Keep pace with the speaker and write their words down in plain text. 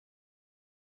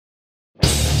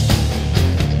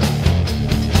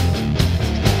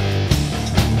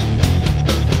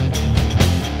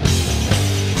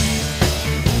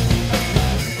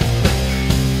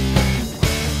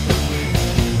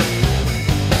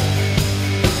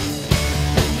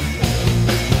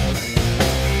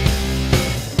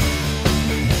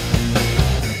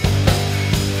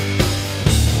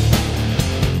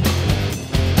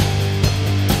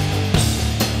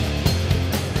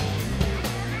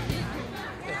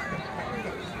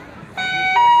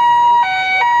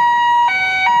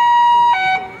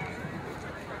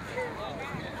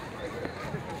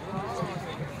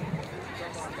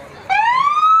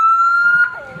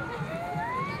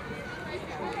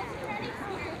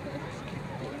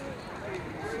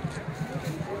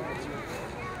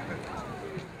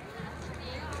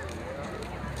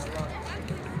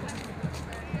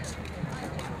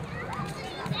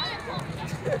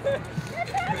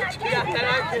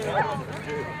Well,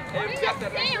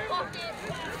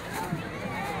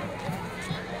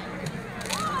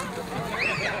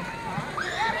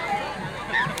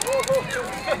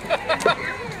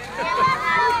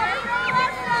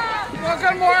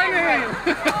 good morning.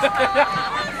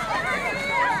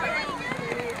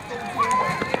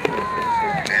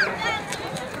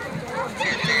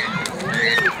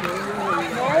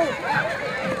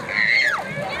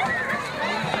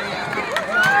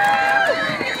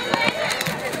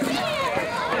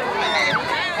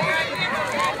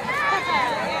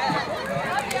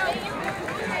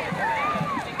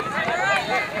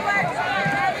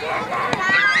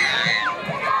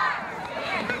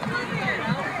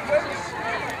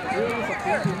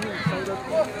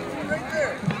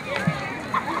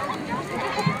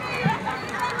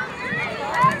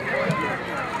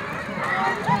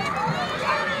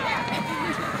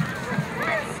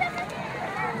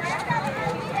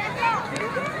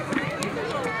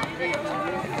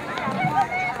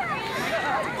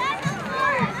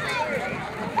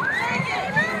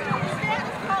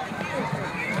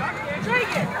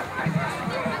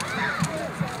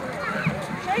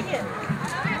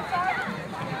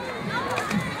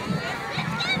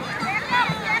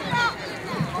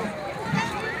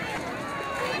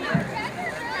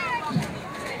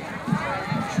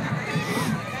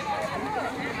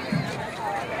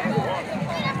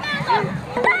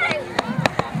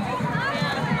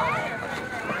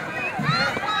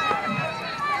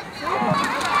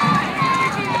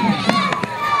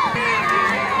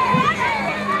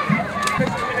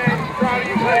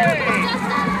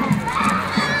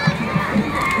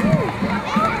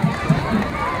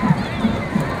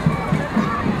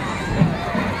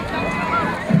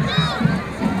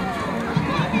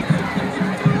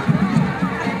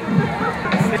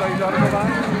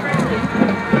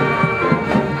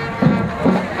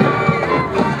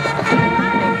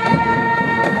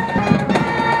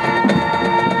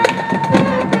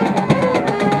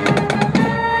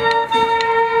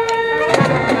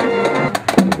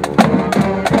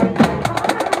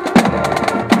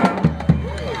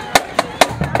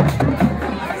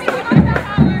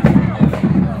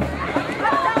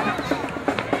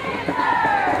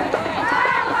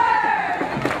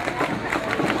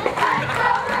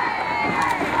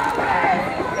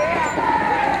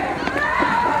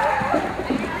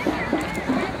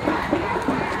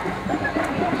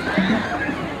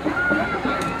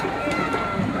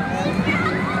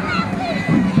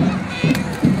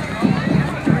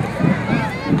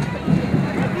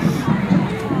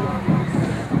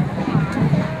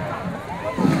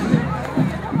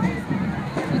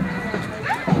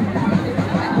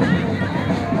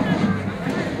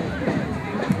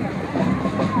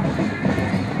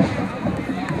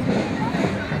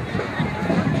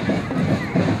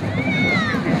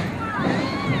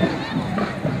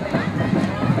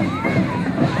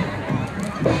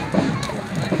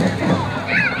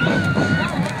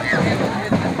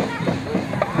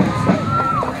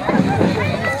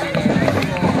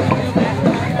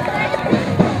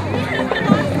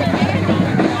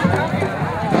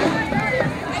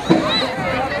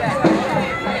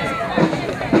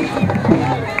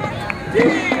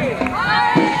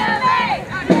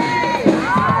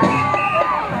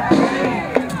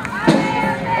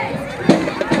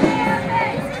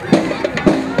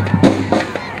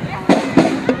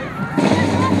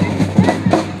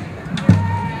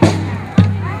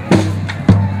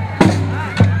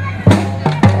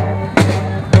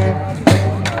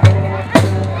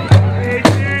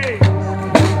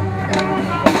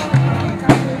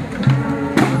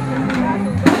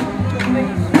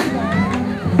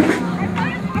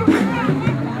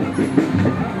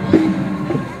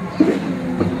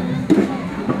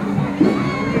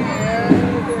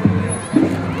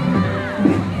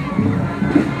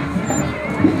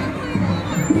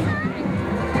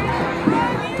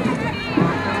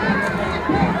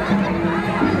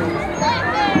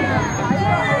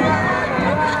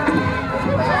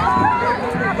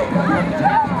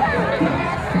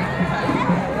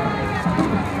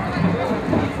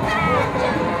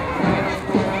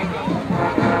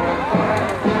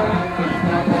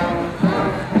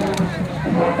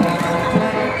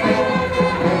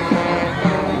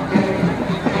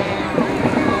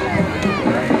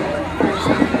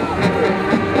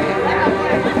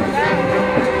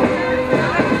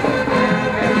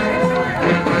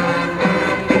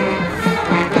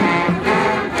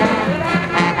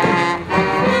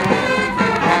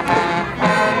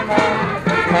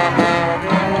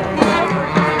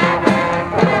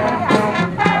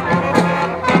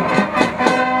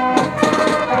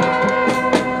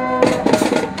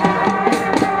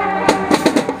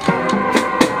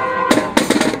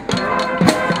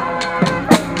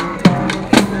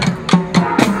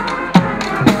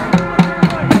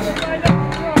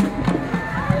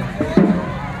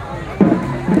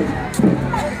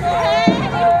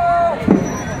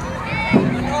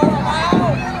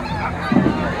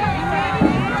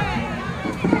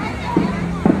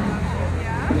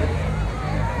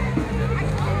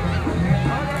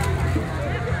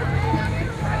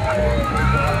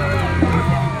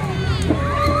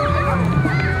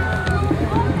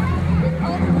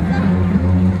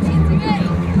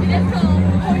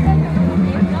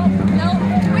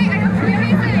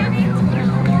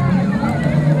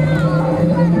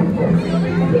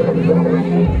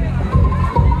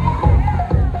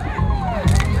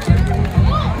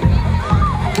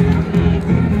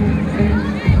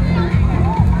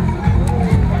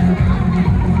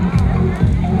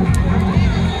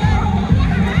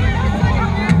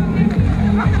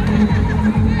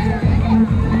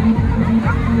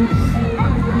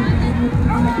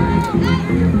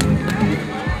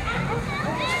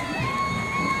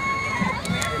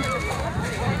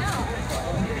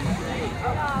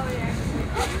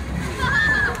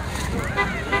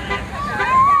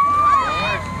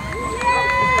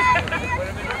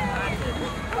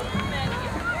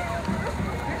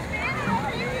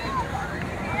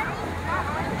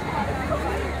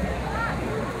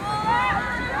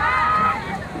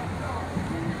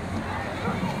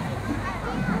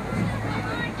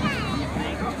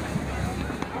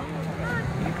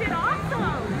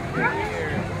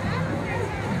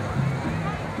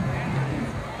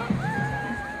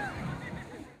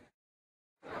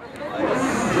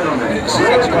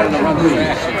 Cross Country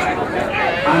Breeze.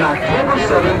 On October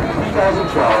 7,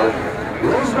 2012,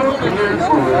 Roseville Community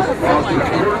Schools lost an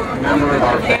important member of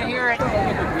our family.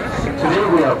 Today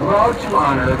we are proud to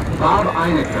honor Bob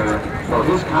Einekner for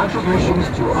his contributions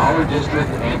to our district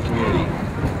and community.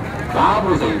 Bob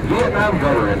was a Vietnam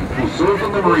veteran who served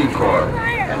in the Marine Corps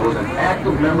and was an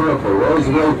active member of the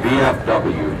Roseville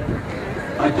VFW.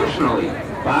 Additionally,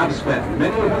 Bob spent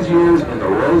many of his years in the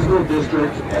Roseville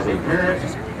district as a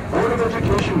parent, Board of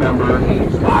Education member,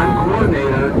 bond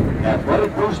coordinator,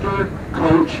 athletic booster,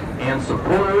 coach, and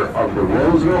supporter of the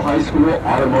Roseville High School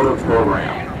automotive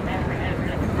program.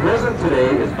 Present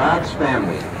today is Bob's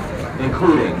family,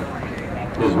 including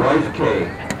his wife Kay,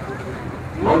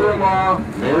 mother-in-law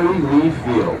Mary Lee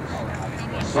Fields,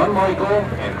 son Michael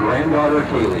and granddaughter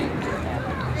Kaylee,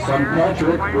 son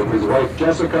Patrick with his wife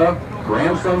Jessica,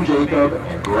 grandson Jacob,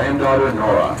 and granddaughter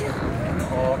Nora,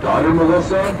 daughter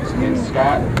Melissa and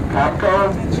Scott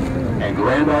Kopko, and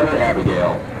granddaughter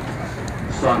Abigail,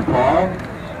 son Paul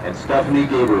and Stephanie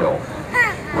Gabriel,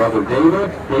 brother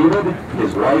David,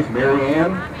 his wife Mary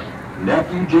Ann,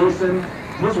 nephew Jason,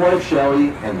 his wife Shelley,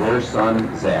 and their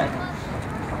son Zach.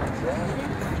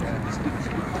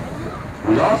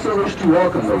 We also wish to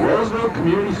welcome the Roseville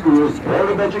Community Schools Board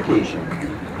of Education,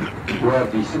 who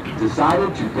have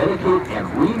decided to dedicate and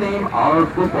rename our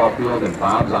football field in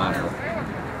Bob's honor.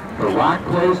 The rock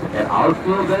placed at our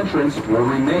field's entrance will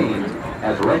remain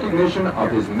as recognition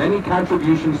of his many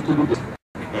contributions to the district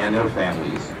and their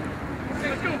families.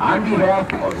 On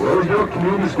behalf of Roseville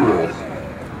Community Schools,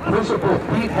 Principal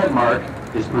Pete Hedmark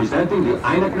is presenting the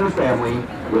Einekner family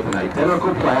with an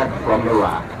identical plaque from the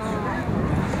rock.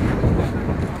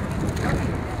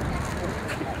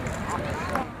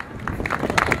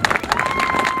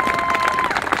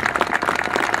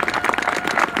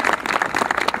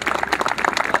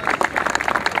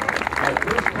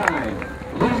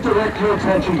 Direct your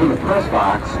attention to the press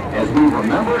box as we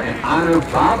remember and honor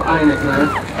Bob Einekner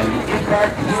and the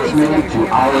impact he has made to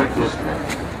our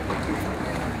district.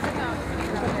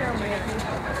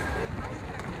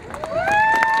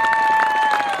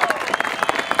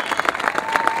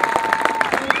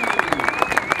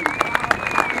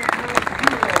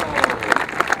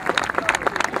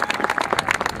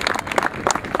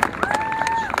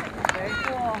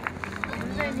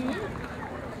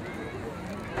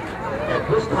 At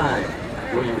this time,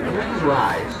 will you please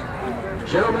rise?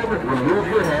 Gentlemen, remove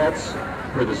your hats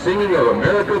for the singing of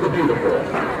America the Beautiful.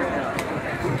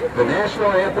 The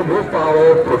national anthem will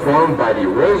follow, performed by the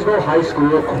Roseville High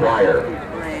School Choir.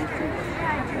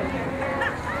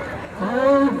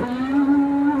 Oh,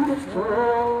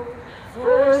 beautiful,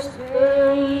 for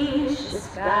spacious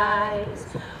skies,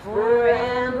 for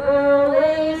amber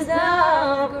waves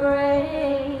of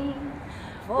grain,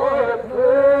 for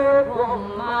purple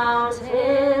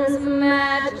mountains,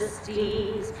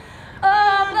 majesties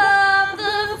above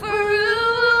the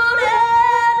fruited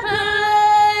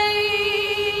plain.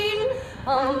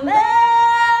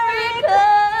 America,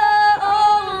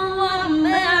 oh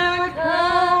America,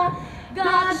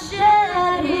 God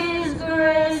shed His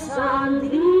grace on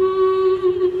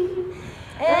thee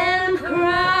and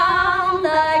crowned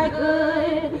thy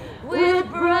good with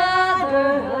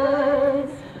brotherhood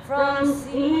from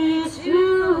sea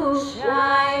to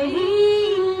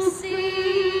shining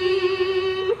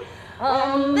sea.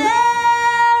 America,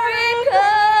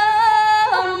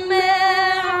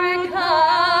 America,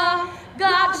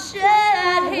 God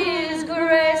shed His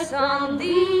grace on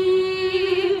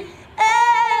thee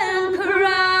and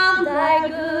crowned thy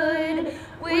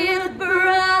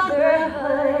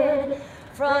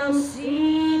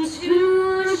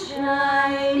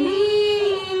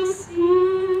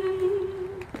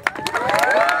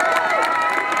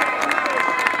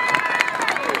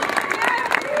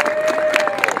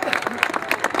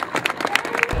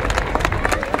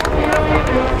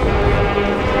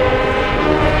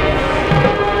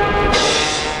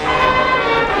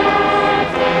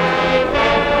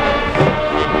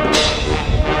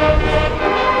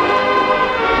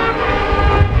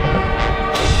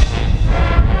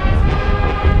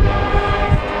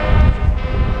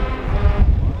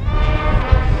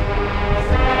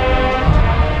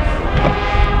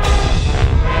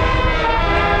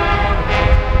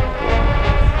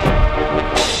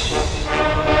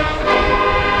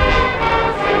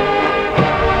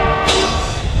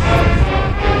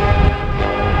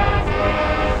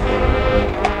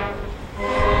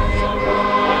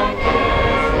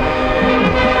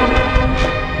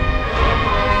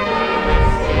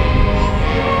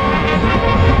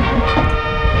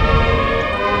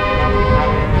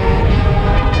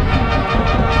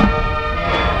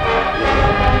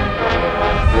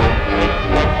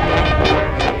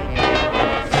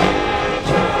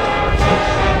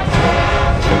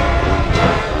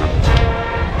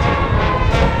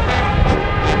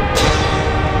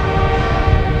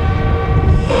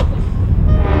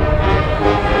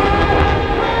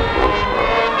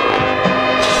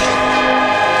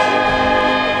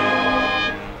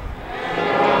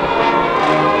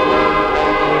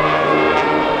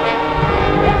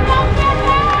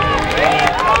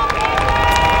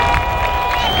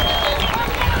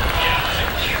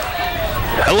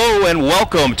Hello and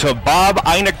welcome to Bob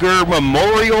Einiger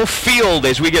Memorial Field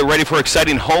as we get ready for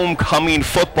exciting homecoming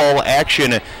football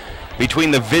action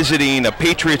between the visiting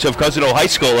Patriots of Cousino High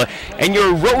School and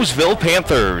your Roseville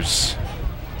Panthers.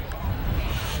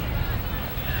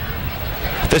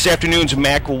 This afternoon's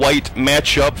MAC White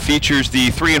matchup features the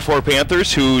 3-4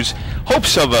 Panthers, whose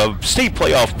hopes of a state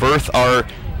playoff berth are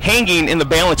hanging in the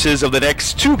balances of the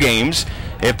next two games.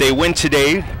 If they win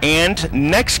today and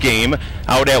next game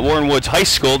out at Warren Woods High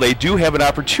School, they do have an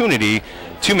opportunity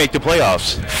to make the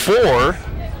playoffs for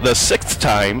the 6th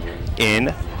time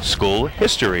in school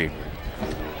history.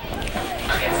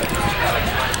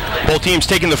 Both teams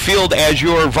taking the field as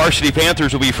your varsity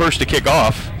Panthers will be first to kick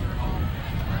off.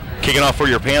 Kicking off for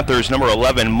your Panthers, number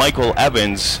 11, Michael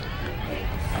Evans.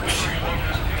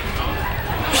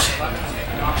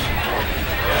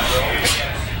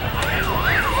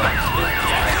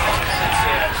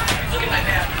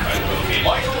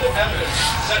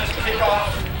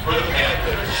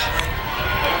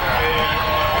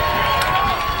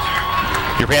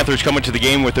 Your Panthers coming to the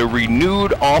game with a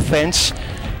renewed offense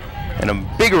and a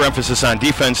bigger emphasis on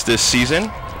defense this season,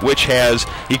 which has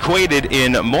equated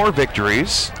in more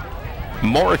victories,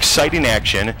 more exciting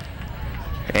action,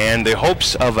 and the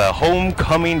hopes of a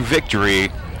homecoming victory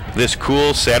this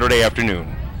cool Saturday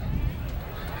afternoon.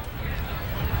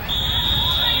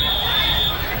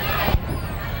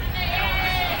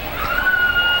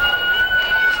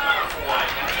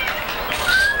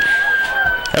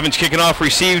 Evans kicking off,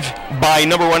 received by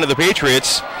number 1 of the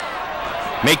Patriots.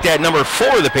 Make that number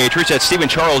 4 of the Patriots. That's Stephen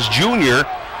Charles Jr.,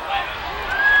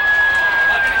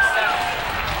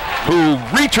 who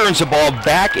returns the ball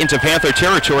back into Panther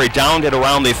territory down at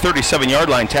around the 37-yard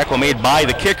line. Tackle made by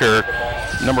the kicker,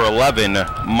 number 11,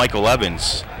 Michael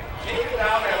Evans.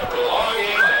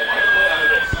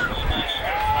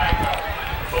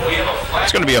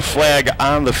 It's going to be a flag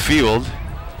on the field.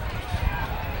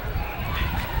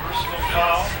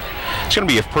 It's going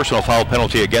to be a personal foul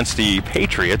penalty against the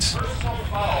Patriots.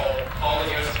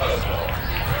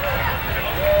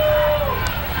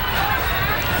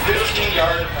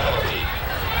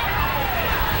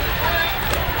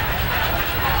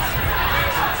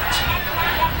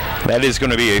 That is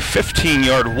going to be a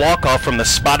 15-yard walk-off from the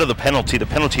spot of the penalty. The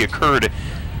penalty occurred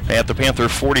at the Panther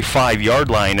 45-yard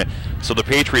line. So the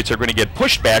Patriots are going to get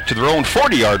pushed back to their own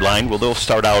 40-yard line, where they'll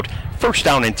start out first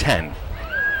down and 10.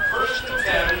 First and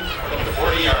 10 from the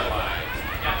 40-yard line.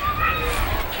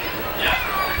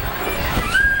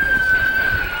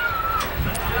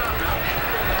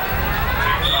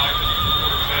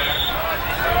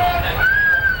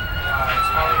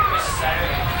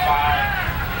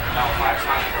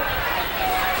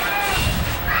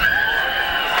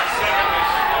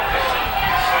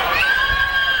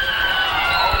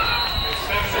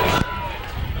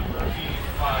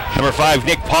 Number 5,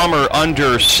 Nick Palmer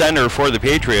under center for the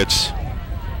Patriots.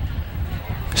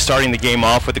 Starting the game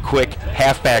off with a quick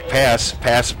halfback pass.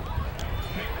 Pass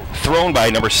thrown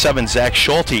by number 7, Zach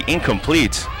Schulte,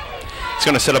 incomplete. It's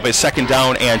going to set up a second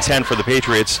down and 10 for the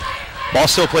Patriots. Ball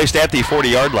still placed at the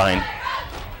 40-yard line.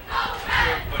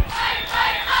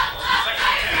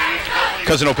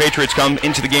 Cousino Patriots come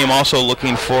into the game also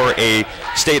looking for a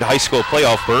state high school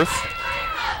playoff berth,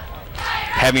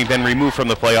 having been removed from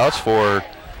the playoffs for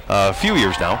a few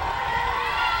years now.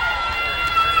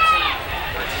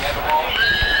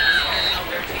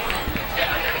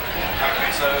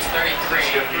 So it's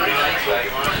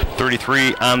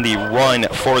 33 on the run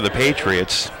for the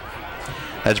Patriots.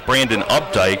 That's Brandon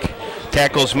Updike.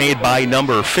 Tackles made by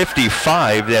number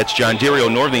 55, that's John Dario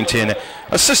Northington,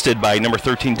 assisted by number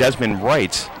 13, Desmond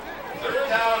Wright.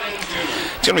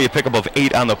 It's going to be a pickup of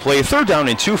 8 on the play. 3rd down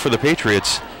and 2 for the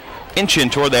Patriots. Inching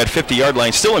toward that 50-yard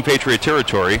line, still in Patriot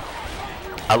territory.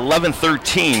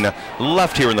 11-13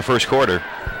 left here in the first quarter.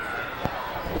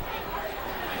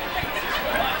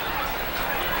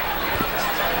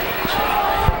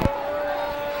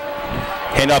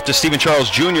 Handoff to Stephen Charles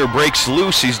Jr. breaks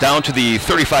loose. He's down to the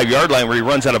 35-yard line where he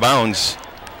runs out of bounds.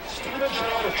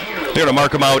 They're going to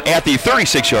mark him out at the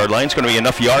 36-yard line. It's going to be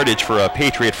enough yardage for a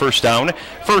Patriot first down.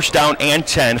 First down and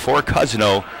 10 for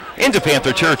Cousino into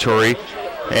Panther territory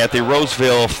at the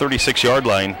Roseville 36-yard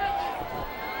line.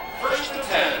 First and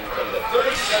 10 from the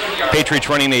 37-yard. Patriots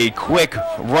running a quick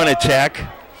run attack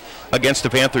against the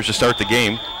Panthers to start the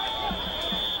game.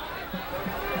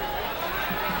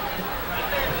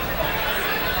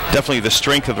 Definitely the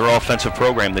strength of their offensive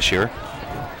program this year.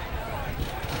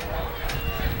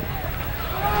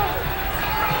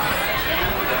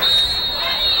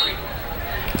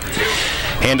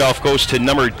 Handoff goes to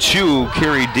number 2,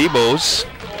 Kerry Debos.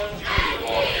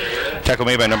 Tackle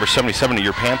made by number 77 of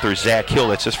your Panthers, Zach Hill.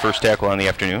 That's his first tackle on the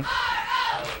afternoon.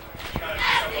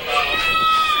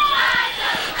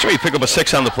 So we pick up a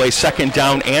 6 on the play, 2nd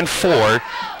down and 4.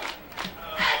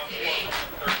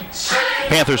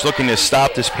 Panthers looking to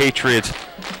stop this Patriots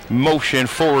motion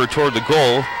forward toward the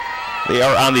goal. They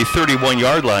are on the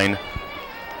 31-yard line.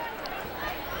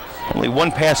 Only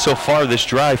one pass so far this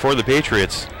drive for the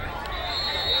Patriots.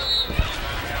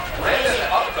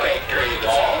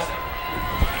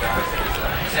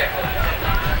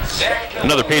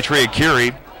 Another Patriot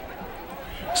carry.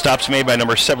 Stops made by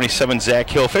number 77, Zach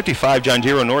Hill. 55, John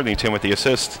Giro Northington with the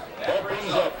assist.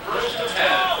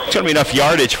 It's going to be enough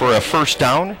yardage for a first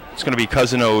down. It's going to be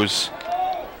Cousino's.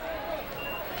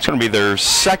 It's going to be their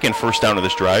second first down of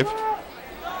this drive.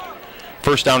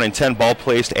 First down and 10, ball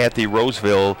placed at the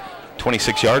Roseville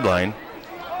 26-yard line.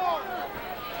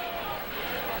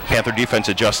 Panther defense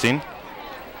adjusting.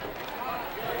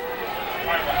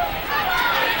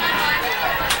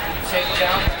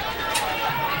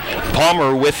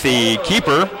 Palmer with the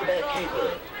keeper.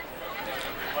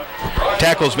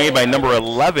 Tackles made by number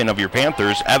 11 of your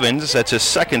Panthers, Evans. That's his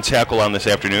second tackle on this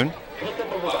afternoon.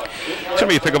 It's going to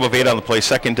be a pickup of 8 on the play,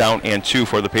 2nd down and 2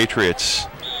 for the Patriots.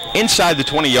 Inside the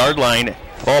 20-yard line,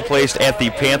 ball placed at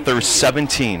the Panthers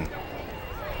 17.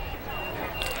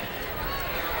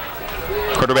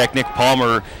 Quarterback Nick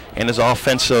Palmer and his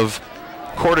offensive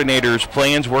coordinator's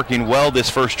plans working well this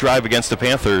first drive against the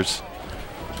Panthers.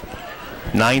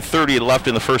 9:30 left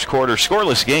in the first quarter.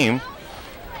 Scoreless game.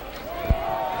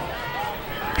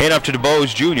 Hand up to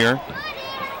DeBose Jr.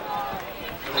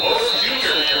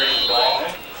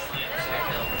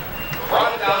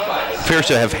 Appears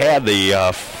to have had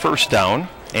the first down,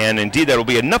 and indeed that will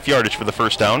be enough yardage for the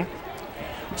first down.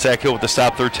 Zach Hill with the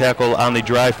stop, 3rd tackle on the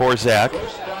drive for Zach.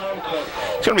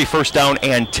 It's going to be first down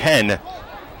and 10.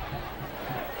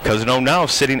 Cousino now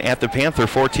sitting at the Panther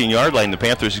 14-yard line. The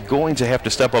Panthers going to have to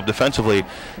step up defensively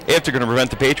if they're going to prevent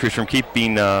the Patriots from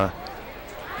keeping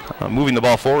moving the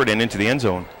ball forward and into the end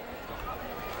zone.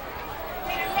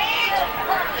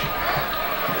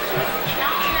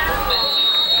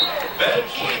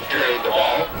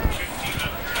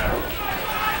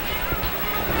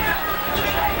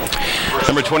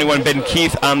 Number 21, Ben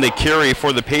Keith on the carry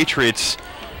for the Patriots.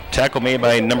 Tackle made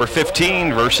by number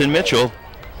 15, Verson Mitchell.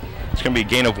 It's going to be a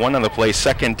gain of 1 on the play,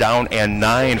 2nd down and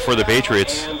 9 for the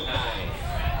Patriots.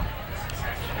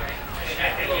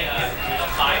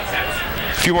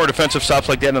 A few more defensive stops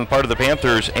like that on the part of the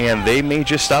Panthers, and they may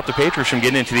just stop the Patriots from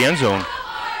getting into the end zone.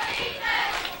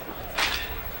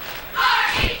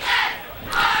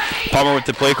 Palmer with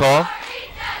the play call.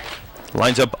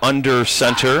 Lines up under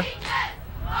center.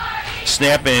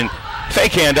 Snap and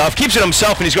fake handoff. Keeps it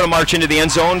himself, and he's going to march into the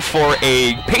end zone for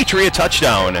a Patriot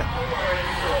touchdown.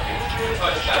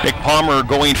 Nick Palmer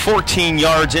going 14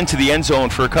 yards into the end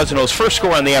zone for Cousino's first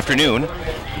score on the afternoon.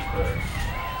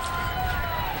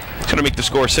 It's going to make the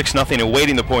score 6-0,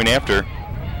 awaiting the point after.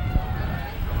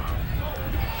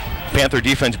 Panther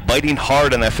defense biting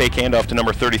hard on that fake handoff to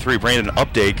number 33, Brandon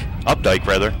Updike,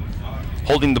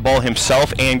 holding the ball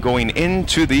himself and going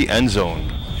into the end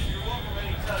zone.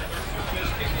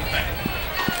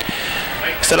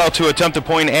 Set out to attempt a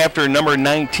point after number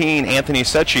 19, Anthony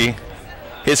Secchi.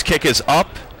 His kick is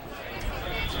up,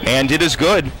 and it is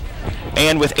good.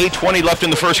 And with 8:20 left in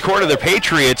the first quarter, the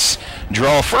Patriots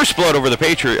draw first blood over the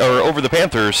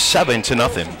Panthers,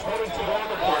 7-0.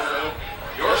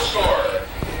 Your score: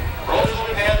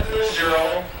 Roseville Panthers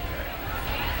 0,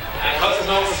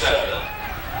 Cousino 7.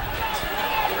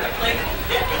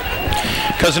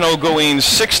 Cousino going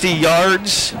 60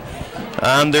 yards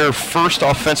on their first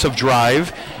offensive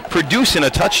drive, producing a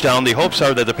touchdown. The hopes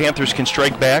are that the Panthers can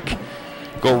strike back,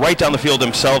 go right down the field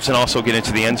themselves, and also get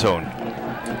into the end zone.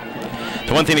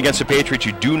 The one thing against the Patriots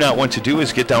you do not want to do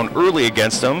is get down early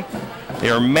against them. They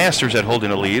are masters at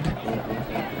holding a lead. Ladies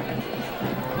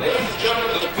and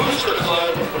gentlemen, the Booster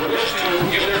Club wish to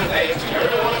give their thanks to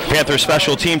everyone. Panther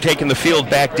special team taking the field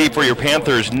back deep for your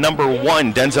Panthers. Number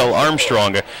 1, Denzel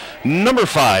Armstrong. Number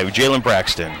 5, Jalen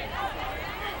Braxton.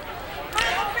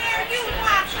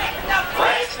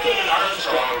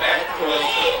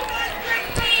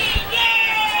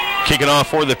 Kicking off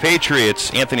for the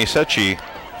Patriots, Anthony Secchi.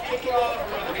 Kicking off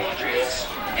for the Patriots,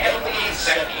 Anthony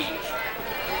Secchi.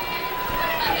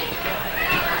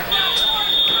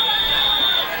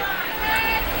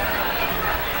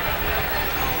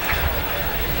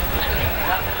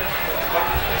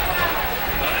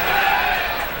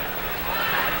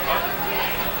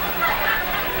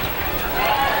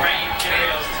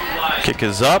 Kick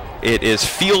is up. It is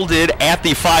fielded at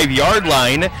the 5-yard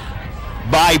line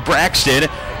by Braxton.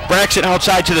 Braxton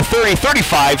outside to the 30,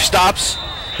 35, stops,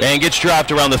 and gets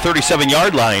dropped around the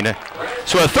 37-yard line.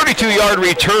 So a 32-yard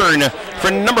return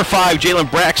for number 5, Jalen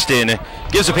Braxton,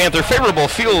 gives the Panther favorable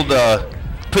field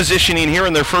positioning here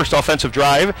in their first offensive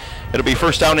drive. It'll be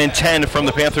first down and 10 from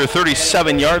the Panther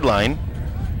 37-yard line.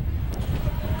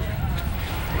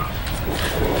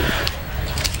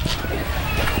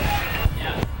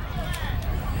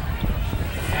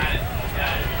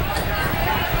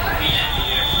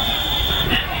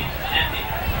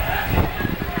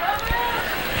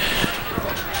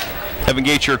 Evan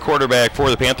Gates, your quarterback for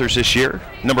the Panthers this year.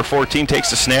 Number 14 takes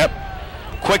the snap.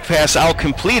 Quick pass out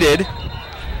completed.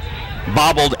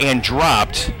 Bobbled and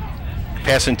dropped.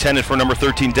 Pass intended for number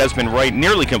 13, Desmond Wright.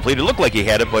 Nearly completed. Looked like he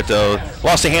had it, but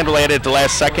lost a handle at it at the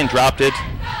last second. Dropped it.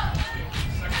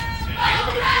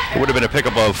 It would have been a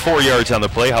pickup of 4 yards on the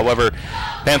play. However,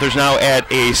 Panthers now at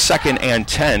a 2nd and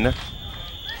 10.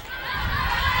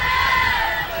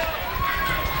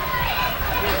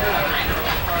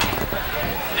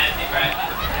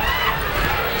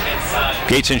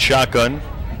 Gates in shotgun.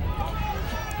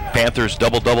 Panthers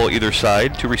double-double either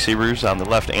side. 2 receivers on the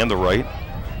left and the right.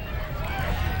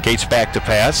 Gates back to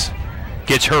pass.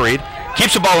 Gets hurried.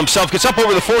 Keeps the ball himself. Gets up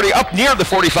over the 40, up near the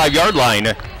 45-yard line.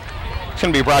 It's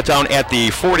going to be brought down at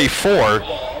the 44.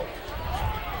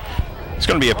 It's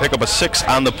going to be a pickup of 6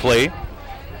 on the play.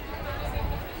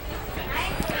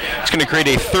 It's going to create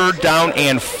a 3rd down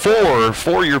and 4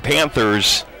 for your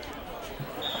Panthers.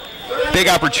 Big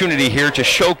opportunity here to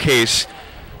showcase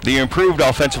the improved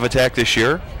offensive attack this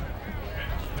year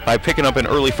by picking up an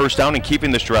early first down and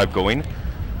keeping this drive going.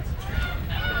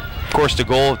 Of course, the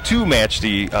goal to match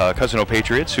the Cousino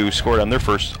Patriots, who scored on their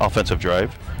first offensive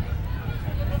drive.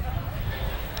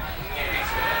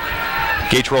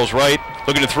 Gates rolls right,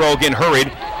 looking to throw, again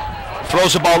hurried.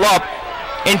 Throws the ball up.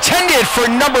 Intended for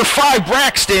number 5,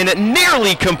 Braxton,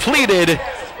 nearly completed.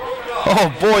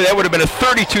 Oh boy, that would have been a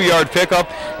 32-yard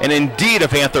pickup, and indeed a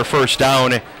Panther first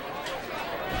down.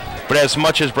 But as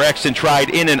much as Braxton tried,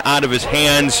 in and out of his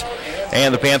hands,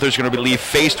 and the Panthers are going to be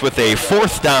faced with a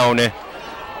 4th down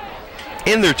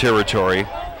in their territory.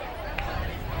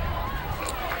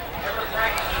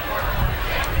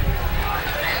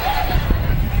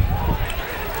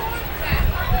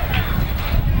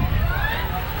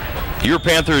 Your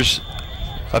Panthers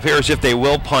appear as if they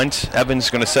will punt. Evans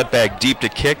going to set back deep to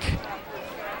kick.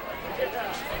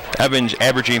 Evans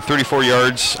averaging 34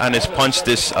 yards on his punts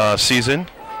this season.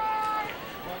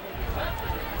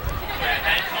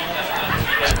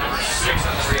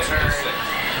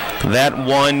 That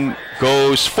one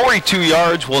goes 42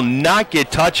 yards, will not get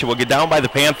touched. It will get down by the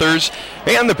Panthers,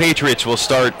 and the Patriots will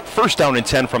start first down and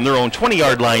 10 from their own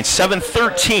 20-yard line.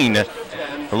 7:13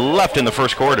 left in the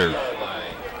first quarter.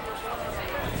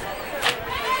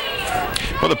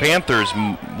 Well, the Panthers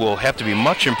will have to be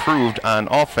much improved on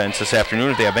offense this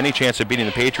afternoon if they have any chance of beating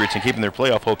the Patriots and keeping their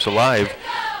playoff hopes alive.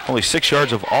 Only 6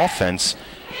 yards of offense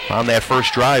on that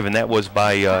first drive, and that was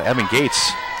by Evan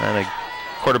Gates and a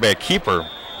quarterback keeper.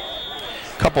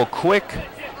 Couple quick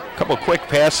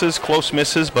passes, close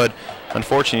misses, but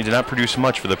unfortunately did not produce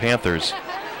much for the Panthers.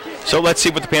 So let's see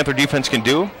what the Panther defense can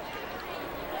do.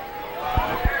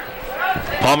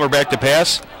 Palmer back to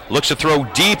pass, looks to throw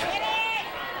deep.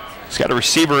 He's got a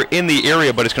receiver in the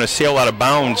area, but it's going to sail out of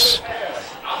bounds.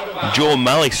 Joel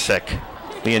Malisek,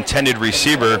 the intended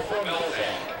receiver.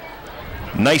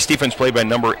 Nice defense play by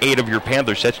number 8 of your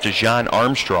Panthers. That's DeJon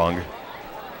Armstrong.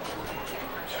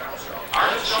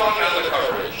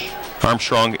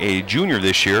 Armstrong, a junior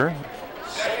this year.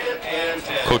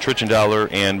 Coach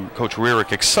Richendaler and Coach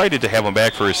Rearick excited to have him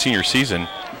back for his senior season.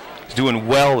 He's doing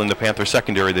well in the Panther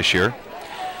secondary this year.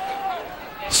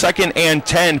 2nd and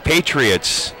 10,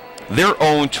 Patriots. Their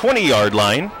own 20-yard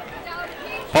line.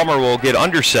 Palmer will get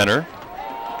under center.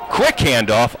 Quick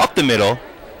handoff up the middle.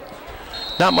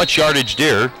 Not much yardage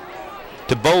there.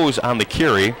 DeBose on the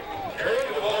carry.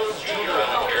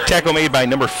 Tackle made by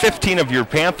number 15 of your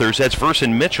Panthers. That's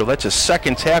Verson Mitchell. That's a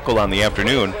 2nd tackle on the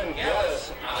afternoon.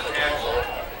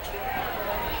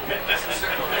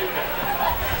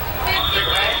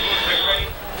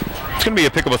 It's going to be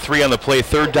a pickup of 3 on the play.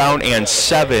 3rd down and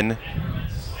 7.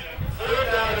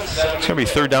 It's going to be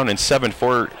 3rd down and 7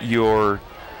 for your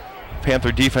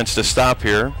Panther defense to stop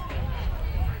here.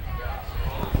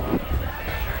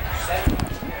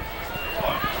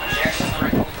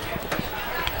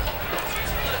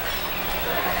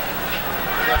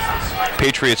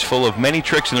 Patriots full of many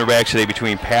tricks in their bag today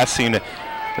between passing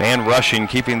and rushing,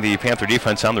 keeping the Panther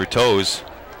defense on their toes.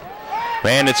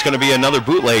 And it's going to be another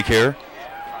bootleg here.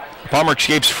 Palmer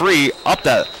escapes free up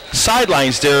the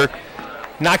sidelines there.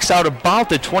 knocks out about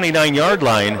the 29-yard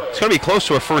line. It's going to be close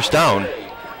to a first down.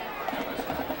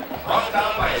 Brought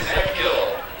down by Zach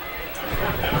Hill.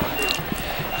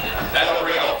 That'll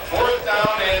bring up 4th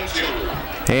down and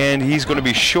 2. And he's going to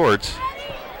be short.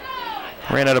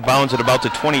 Ran out of bounds at about the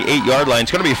 28-yard line.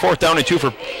 It's going to be 4th down and 2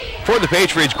 for the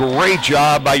Patriots. Great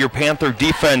job by your Panther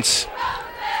defense.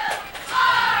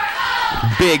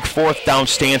 Big 4th down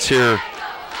stance here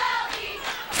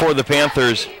for the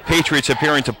Panthers. Patriots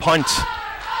appearing to punt.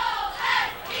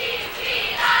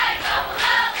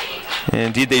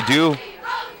 Indeed they do.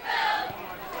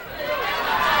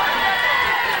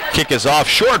 Kick is off.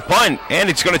 Short punt. And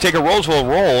it's going to take a Roseville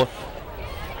roll.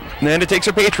 And then it takes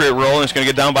a Patriot roll. And it's going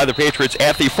to get down by the Patriots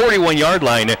at the 41-yard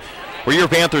line, where your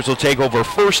Panthers will take over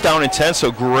 1st down and 10.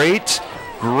 So great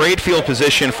field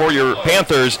position for your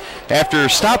Panthers after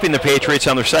stopping the Patriots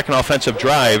on their second offensive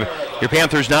drive. Your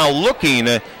Panthers now looking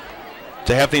to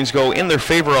have things go in their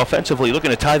favor offensively,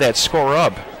 looking to tie that score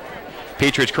up.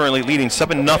 Patriots currently leading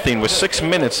 7-0 with 6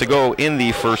 minutes to go in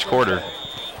the first quarter.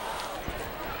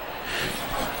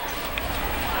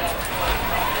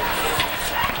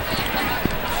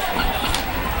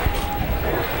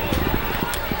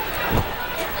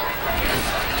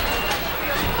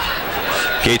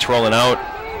 Gates rolling out,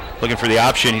 looking for the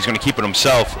option. He's going to keep it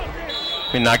himself.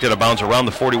 He knocked out of bounds around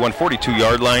the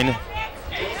 42-yard line.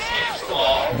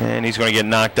 And he's going to get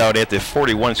knocked out at the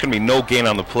 41. It's going to be no gain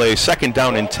on the play. 2nd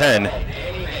down and 10.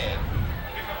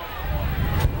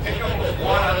 Pick up with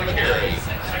 1 on the carry.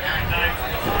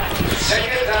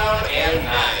 2nd down and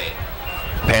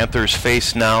 9. Panthers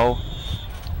face now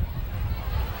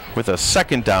with a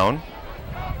 2nd down.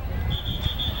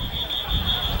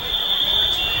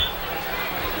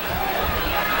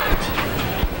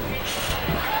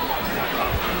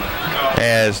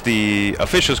 As the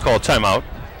officials call timeout.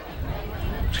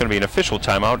 It's going to be an official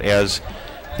timeout as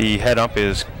the head ump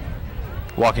is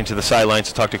walking to the sidelines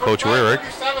to talk to Coach Weirick.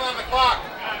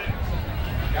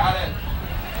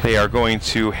 They are going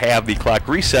to have the clock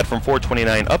reset from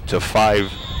 4:29 up to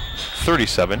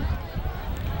 5:37.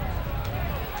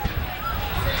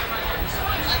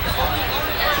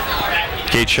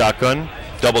 Gate shotgun,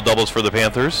 double doubles for the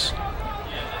Panthers.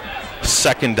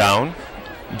 2nd down.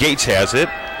 Gates has it.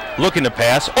 Looking to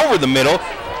pass over the middle.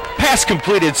 Pass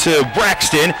completed to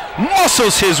Braxton.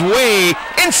 Muscles his way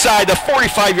inside the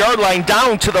 45-yard line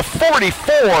down to the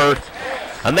 44.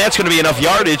 And that's going to be enough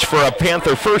yardage for a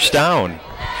Panther 1st down.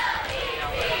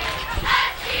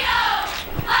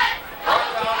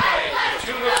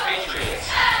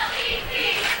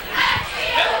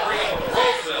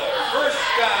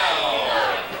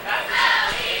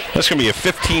 That's going to be a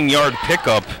 15-yard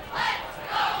pickup.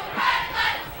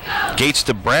 Gates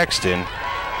to Braxton.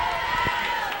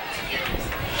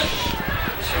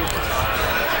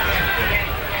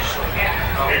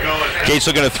 Gates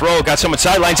looking to throw, got someone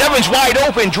sidelines. Evans wide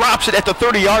open, drops it at the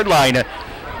 30-yard line.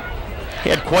 He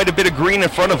had quite a bit of green in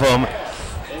front of him.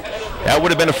 That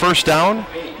would have been a 1st down.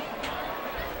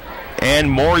 And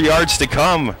more yards to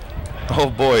come. Oh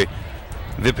boy,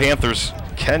 the Panthers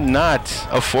cannot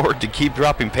afford to keep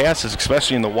dropping passes,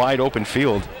 especially in the wide open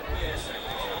field.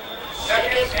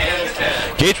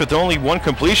 Gates with only 1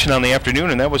 completion on the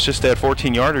afternoon, and that was just that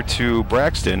 14-yarder to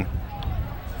Braxton.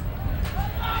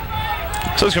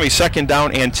 So it's going to be 2nd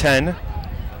down and 10.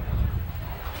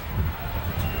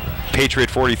 Patriot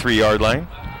 43-yard line.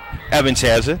 Evans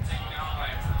has it.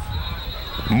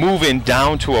 Moving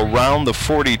down to around the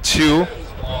 42.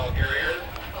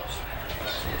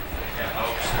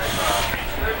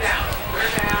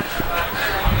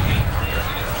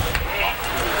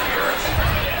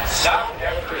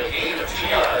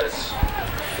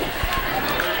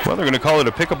 Well, they're going to call it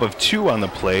a pickup of 2 on the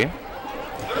play.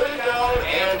 3rd down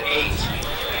and 8.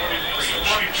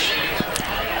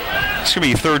 It's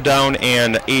going to be 3rd down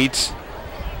and 8.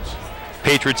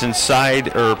 Patriots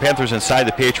inside, or Panthers inside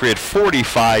the Patriot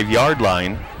 45-yard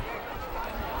line.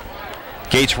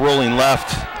 Gates rolling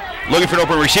left, looking for an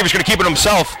open receiver. He's going to keep it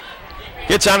himself.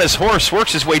 Gets on his horse,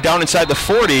 works his way down inside the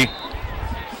 40.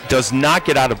 Does not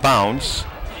get out of bounds.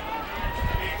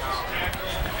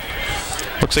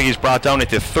 Looks like he's brought down at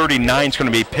the 39. It's going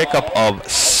to be a pickup of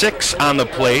 6 on the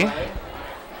play.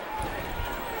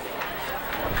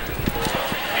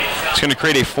 It's going to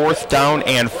create a 4th down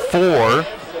and 4.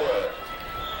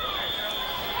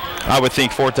 I would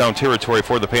think 4th down territory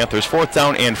for the Panthers. 4th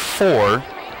down and 4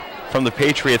 from the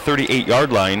Patriot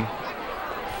 38-yard line.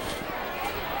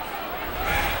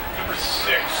 Number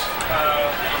 6.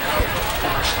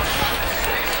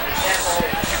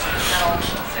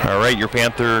 All right, your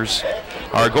Panthers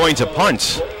are going to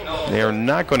punt. They are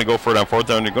not going to go for it on 4th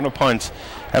down. They're going to punt.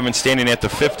 Evans standing at the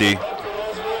 50.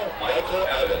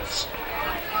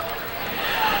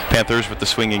 Panthers with the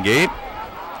swinging gate.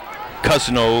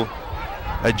 Cousino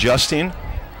adjusting.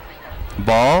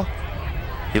 Ball.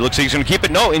 He looks like he's going to keep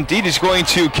it. No, indeed he's going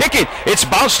to kick it. It's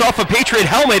bounced off a Patriot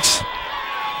helmet.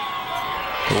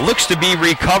 It looks to be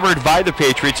recovered by the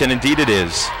Patriots, and indeed it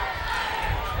is.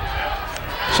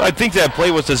 So I think that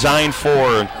play was designed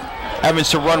for Evans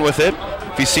to run with it,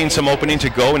 if he's seen some opening to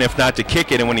go, and if not to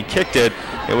kick it. And when he kicked it,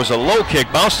 it was a low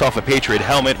kick, bounced off a Patriot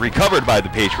helmet, recovered by the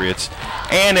Patriots,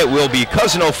 and it will be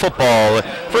Cousino football.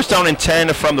 First down and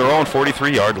 10 from their own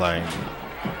 43-yard line.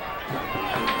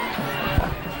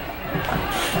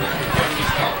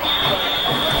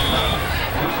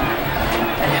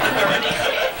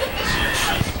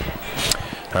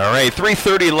 All right,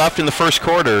 3:30 left in the first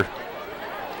quarter.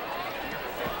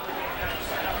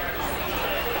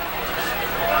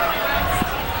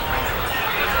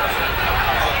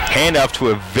 Handoff to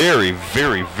a very,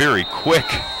 very, very quick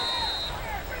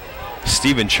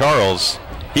Stephen Charles.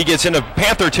 He gets into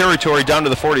Panther territory down to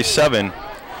the 47.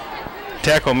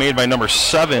 Tackle made by number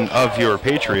 7 of your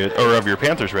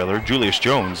Panthers rather, Julius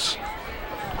Jones.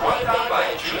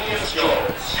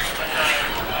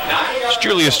 It's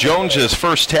Julius Jones'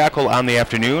 first tackle on the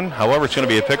afternoon. However, it's going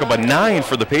to be a pickup of 9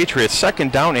 for the Patriots.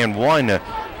 Second down and 1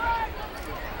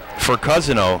 for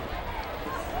Cousino.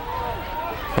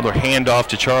 Another handoff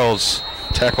to Charles.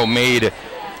 Tackle made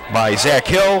by Zach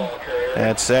Hill.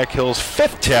 That's Zach Hill's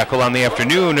 5th tackle on the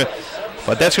afternoon.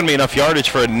 But that's going to be enough yardage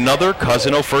for another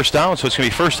Cousino first down. So it's going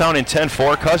to be first down and 10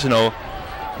 for Cousino.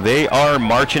 They are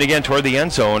marching again toward the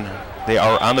end zone. They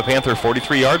are on the Panther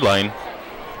 43-yard line.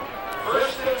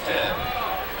 First and 10.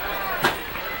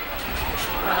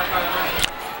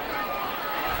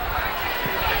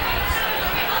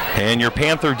 And your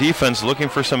Panther defense looking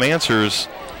for some answers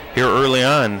here early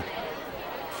on.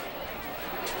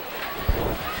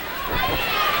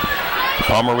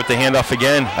 Palmer with the handoff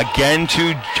again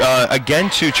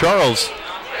to Charles.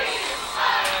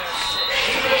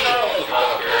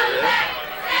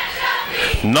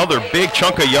 Another big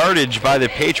chunk of yardage by the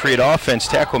Patriot offense.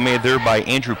 Tackle made there by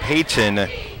Andrew Payton.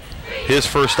 His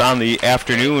first on the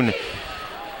afternoon.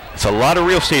 It's a lot of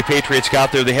real estate Patriots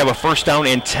got there. They have a first down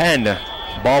and 10.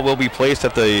 Ball will be placed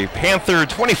at the Panther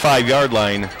 25-yard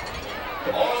line. The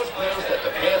ball is placed at the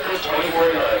Panthers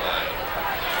 24-yard line.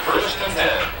 First and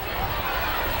 10.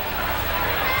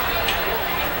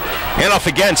 Handoff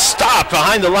again, stopped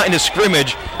behind the line of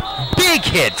scrimmage. Big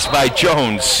hits by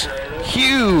Jones.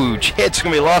 Huge hits. It's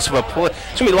going to be loss of a play.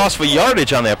 It's going to be loss of a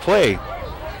yardage on that play.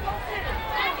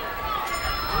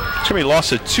 It's going to be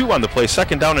loss of 2 on the play.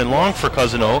 Second down and long for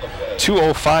Cousino.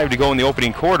 2:05 to go in the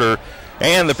opening quarter.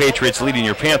 And the Patriots leading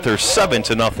your Panthers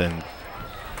 7-0.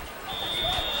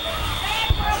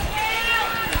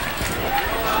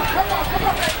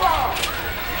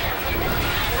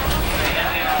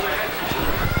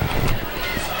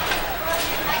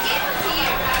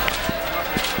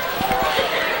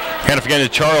 Handoff again to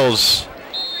Charles.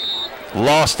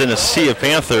 Lost in a sea of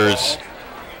Panthers.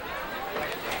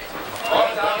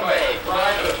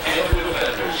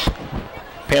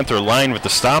 Panther line with the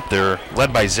stop there,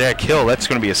 led by Zach Hill. That's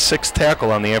going to be a 6th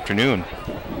tackle on the afternoon.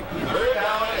 Third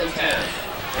down and 10.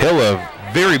 Hill, a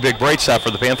very big bright spot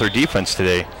for the Panther defense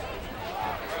today.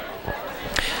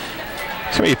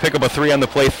 It's going to be a pickup of 3 on the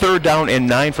play. Third down and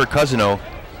 9 for Cousino.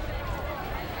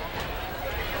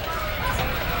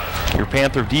 Your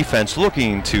Panther defense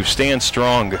looking to stand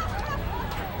strong.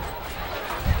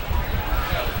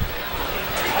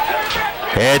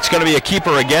 It's going to be a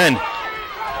keeper again.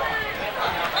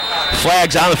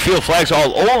 Flags on the field, flags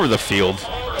all over the field.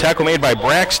 Tackle made by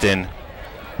Braxton.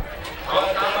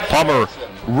 Palmer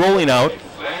rolling out,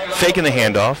 faking the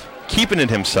handoff, keeping it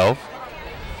himself.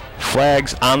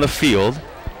 Flags on the field.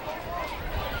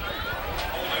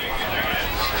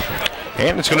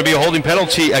 And it's going to be a holding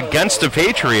penalty against the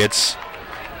Patriots.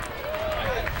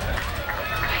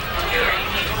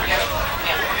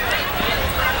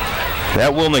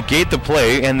 That will negate the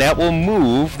play, and that will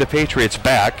move the Patriots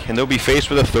back, and they'll be faced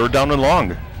with a third down and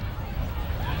long.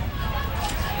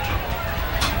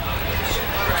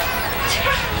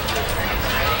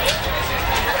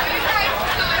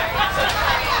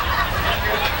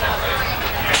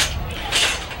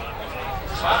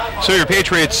 So your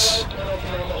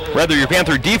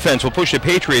Panther defense will push the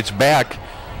Patriots back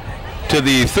to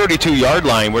the 32-yard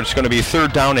line, where it's going to be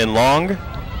third down and long.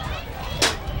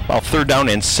 Well, third down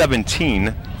and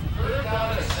 17. Third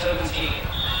down and 17.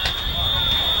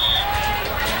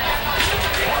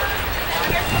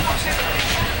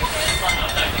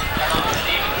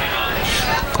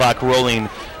 Clock rolling,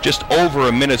 just over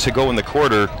a minute to go in the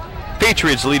quarter.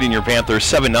 Patriots leading your Panthers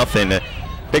 7-0.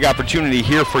 Big opportunity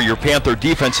here for your Panther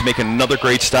defense to make another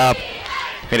great stop.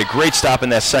 Made a great stop in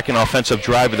that second offensive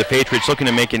drive of the Patriots, looking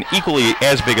to make an equally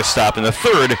as big a stop in the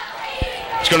third.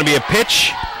 It's going to be a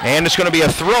pitch, and it's going to be a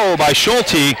throw by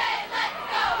Schulte.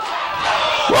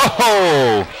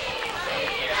 Whoa!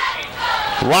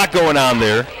 A lot going on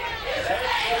there.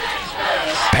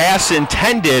 Pass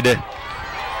intended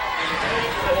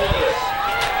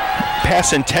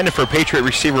for Patriot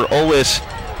receiver Olis.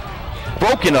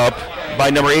 Broken up by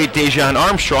number 8, Dejon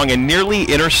Armstrong, and nearly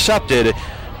intercepted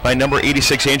by number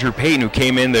 86, Andrew Payton, who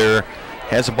came in there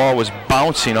as the ball was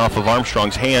bouncing off of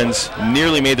Armstrong's hands,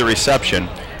 nearly made the reception.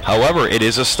 However, it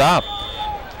is a stop.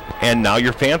 And now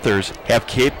your Panthers have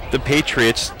kept the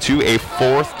Patriots to a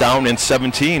 4th down and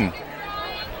 17.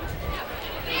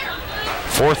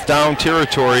 4th down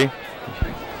territory.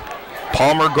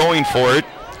 Palmer going for it.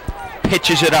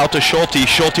 Pitches it out to Schulte.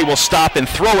 Schulte will stop and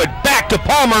throw it back to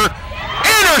Palmer.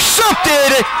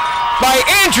 Intercepted by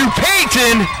Andrew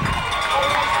Payton.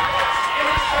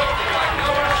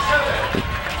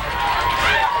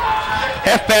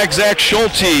 Halfback Zach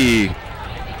Schulte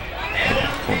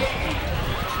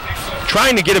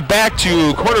trying to get it back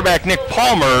to quarterback Nick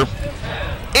Palmer.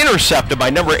 Intercepted by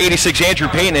number 86 Andrew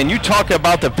Payton, and you talk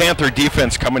about the Panther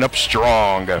defense coming up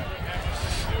strong.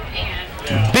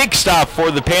 Big stop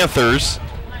for the Panthers,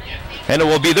 and it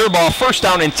will be their ball, 1st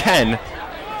down and 10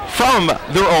 from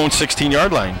their own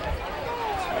 16-yard line.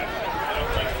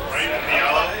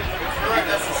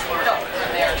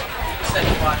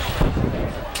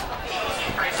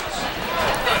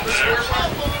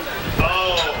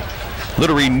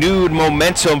 Little renewed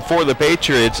momentum for the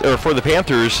Patriots, or for the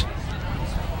Panthers.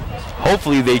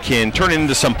 Hopefully they can turn it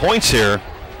into some points here.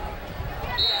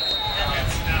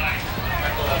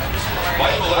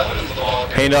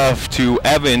 Handoff to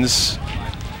Evans.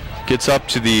 Gets up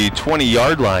to the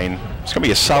 20-yard line. It's going to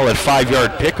be a solid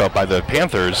 5-yard pickup by the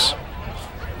Panthers.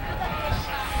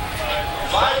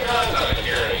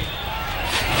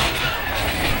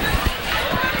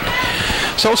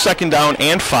 So 2nd down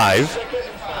and 5.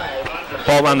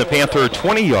 Ball on the Panther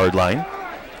 20-yard line.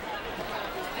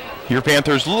 Your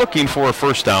Panthers looking for a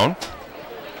 1st down.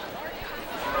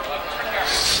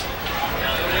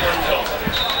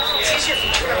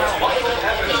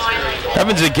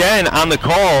 Evans again on the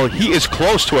call. He is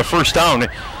close to a 1st down.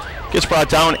 Gets brought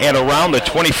down at around the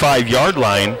 25-yard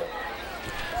line.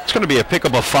 It's going to be a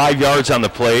pickup of 5 yards on the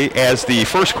play as the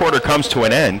first quarter comes to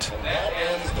an end.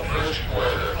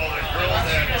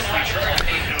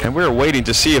 And we're waiting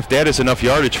to see if that is enough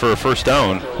yardage for a 1st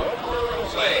down.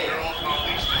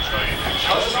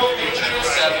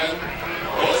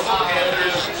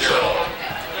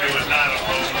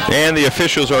 And the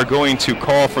officials are going to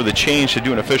call for the change to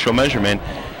do an official measurement.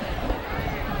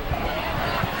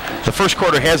 The first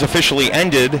quarter has officially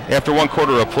ended after 1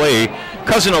 quarter of play.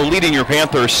 Cousino leading your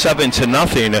Panthers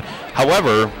 7-0.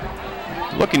 However,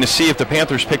 looking to see if the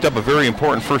Panthers picked up a very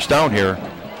important 1st down here.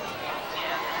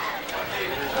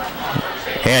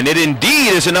 And it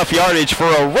indeed is enough yardage for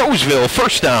a Roseville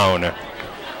 1st down.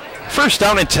 1st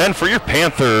down and 10 for your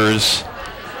Panthers.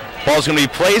 Ball's going to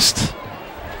be placed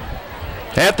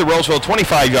at the Roseville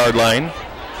 25-yard line.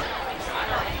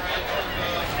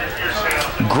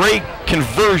 Great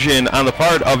conversion on the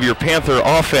part of your Panther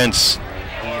offense.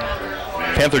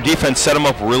 Panther defense set them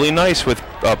up really nice with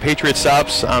Patriot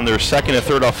stops on their 2nd and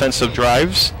 3rd offensive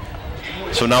drives.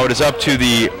 So now it is up to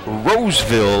the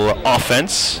Roseville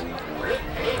offense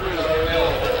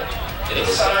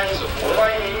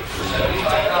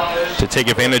to take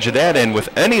advantage of that and with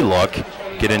any luck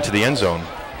get into the end zone.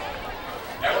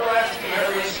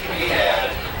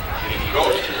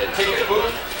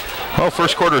 Well,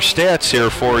 first quarter stats here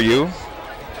for you.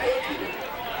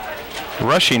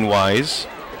 Rushing wise,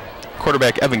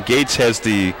 quarterback Evan Gates has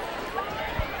the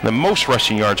most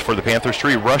rushing yards for the Panthers,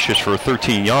 3 rushes for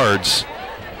 13 yards.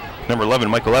 Number 11,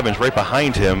 Michael Evans, right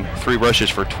behind him, 3 rushes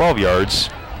for 12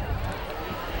 yards.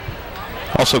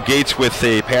 Also Gates with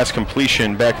a pass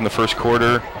completion back in the first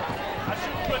quarter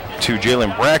to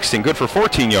Jalen Braxton, good for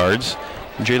 14 yards.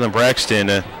 Jalen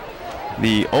Braxton,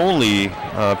 the only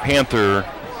Panther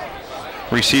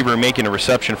receiver making a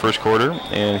reception first quarter,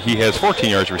 and he has 14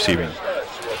 yards receiving.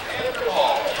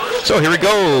 So here we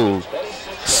go.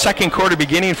 Second quarter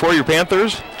beginning for your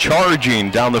Panthers,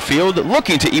 charging down the field,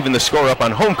 looking to even the score up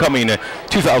on homecoming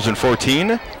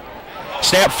 2014.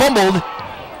 Snap fumbled.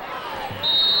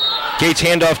 Gates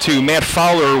handoff to Matt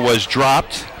Fowler was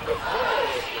dropped.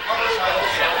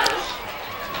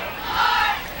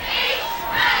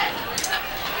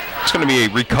 It's going to be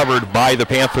recovered by the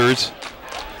Panthers.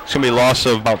 It's going to be a loss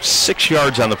of about 6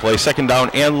 yards on the play. 2nd down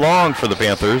and long for the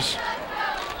Panthers.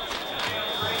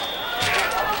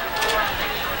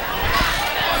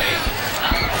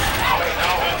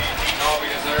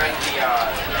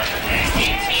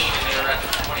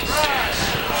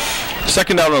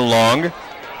 Second down and long.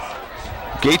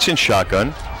 Gates in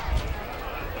shotgun.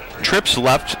 Trips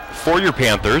left for your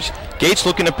Panthers. Gates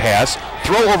looking to pass.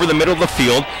 Throw over the middle of the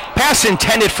field. Pass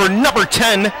intended for number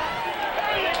 10,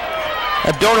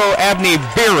 Abdono Abney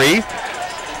Berry.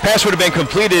 Pass would have been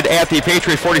completed at the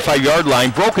Patriot 45-yard line,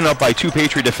 broken up by 2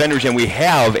 Patriot defenders, and we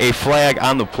have a flag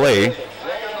on the play.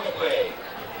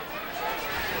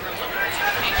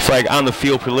 Flag on the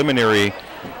field. Preliminary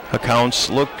accounts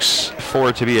looks for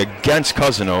it to be against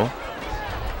Cousino.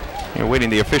 You're waiting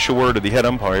the official word of the head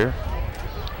umpire.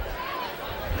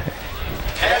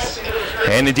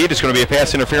 And indeed, it's going to be a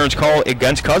pass interference call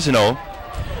against Cousino.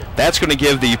 That's going to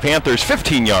give the Panthers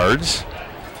 15 yards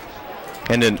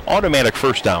and an automatic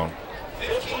first down.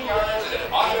 15 yards and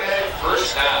an automatic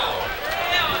first down.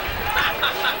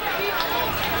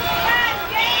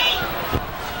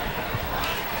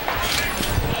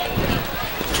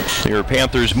 Your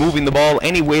Panthers moving the ball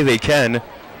any way they can.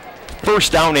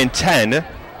 First down and 10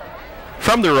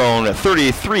 from their own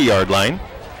 33-yard line.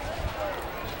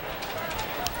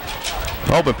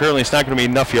 Oh, but apparently it's not going to be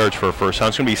enough yards for a first down.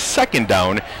 It's going to be second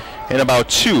down and about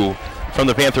 2 from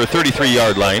the Panther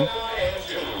 33-yard line.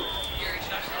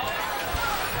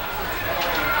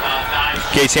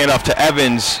 Gates handoff to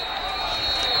Evans.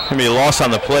 Going to be a loss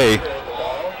on the play.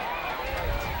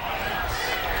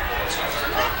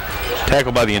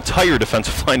 Tackled by the entire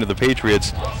defensive line of the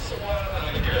Patriots.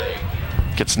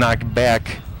 Gets knocked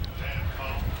back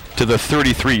to the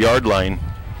 33-yard line.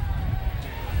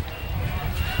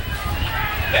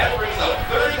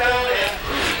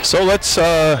 So let's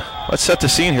set the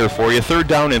scene here for you. Third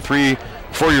down and 3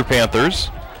 for your Panthers.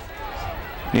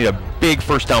 Need a big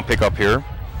first down pickup here.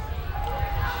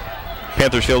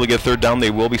 Panthers fail to get third down.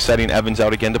 They will be setting Evans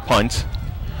out again to punt.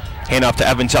 Hand off to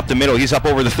Evans up the middle. He's up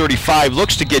over the 35.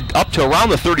 Looks to get up to around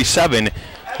the 37.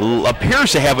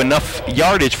 Appears to have enough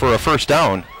yardage for a first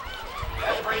down.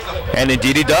 And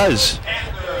indeed he does.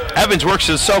 Evans works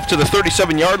himself to the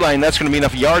 37-yard line. That's going to be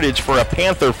enough yardage for a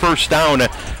Panther first down.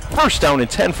 First down and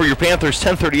 10 for your Panthers.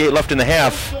 10:38 left in the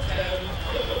half.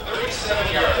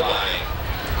 37-yard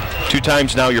line. 2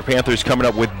 times now your Panthers coming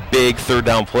up with big third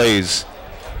down plays.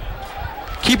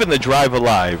 Keeping the drive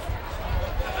alive.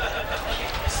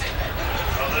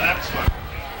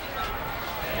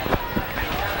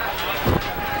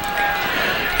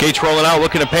 Gates rolling out,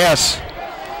 looking to pass.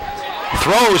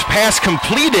 Throws, pass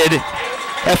completed.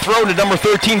 That throw to number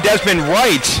 13, Desmond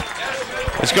Wright.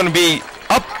 It's going to be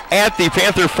up at the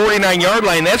Panther 49-yard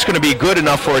line. That's going to be good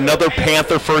enough for another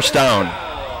Panther first down.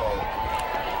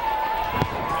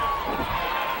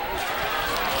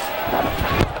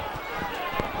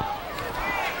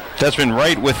 Desmond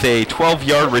Wright with a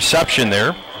 12-yard reception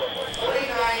there.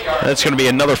 That's going to be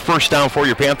another first down for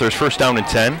your Panthers. First down and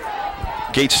 10.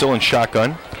 Gates still in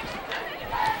shotgun.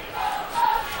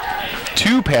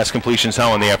 2 pass completions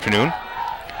now in the afternoon.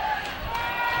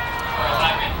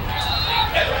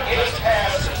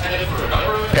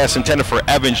 Pass intended for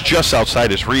Evans just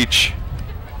outside his reach.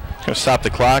 Going to stop the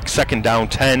clock. Second down,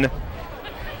 10.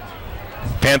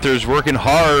 Panthers working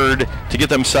hard to get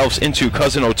themselves into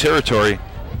Cousino territory.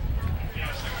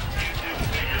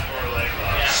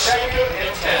 Second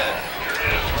and 10.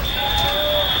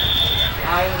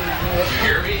 You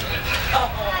hear me? Is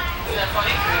that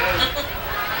funny?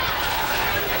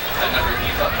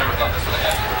 I never thought this would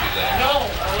happen. Would you say?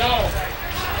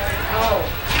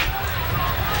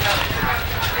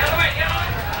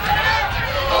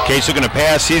 Gates looking to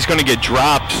pass. He's going to get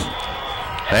dropped.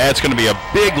 That's going to be a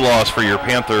big loss for your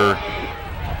Panther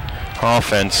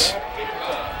offense.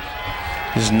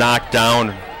 He's knocked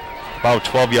down about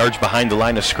 12 yards behind the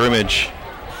line of scrimmage.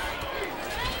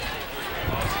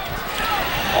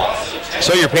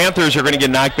 So your Panthers are going to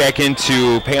get knocked back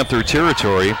into Panther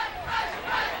territory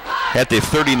at the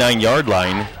 39-yard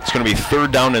line. It's going to be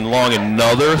third down and long.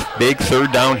 Another big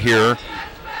third down here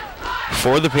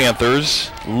for the Panthers.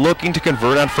 Looking to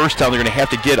convert on first down. They're going to have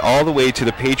to get all the way to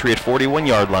the Patriot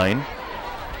 41-yard line.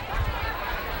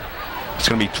 It's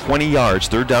going to be 20 yards.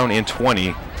 Third down and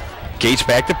 20. Gates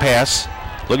back to pass.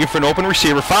 Looking for an open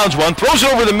receiver. Finds one. Throws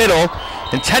it over the middle.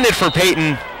 Intended for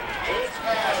Peyton.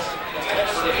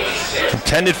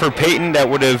 Intended for Peyton. That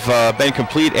would have been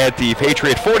complete at the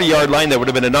Patriot 40-yard line. That would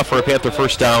have been enough for a Panther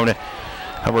first down.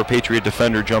 However, Patriot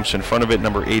defender jumps in front of it.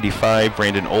 Number 85,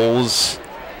 Brandon Oles.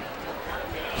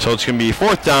 So it's going to be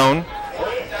fourth down.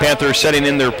 Panthers setting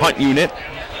in their punt unit.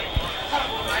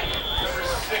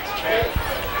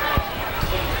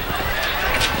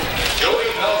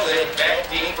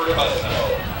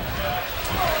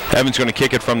 Evans going to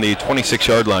kick it from the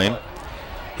 26-yard line.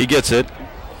 He gets it.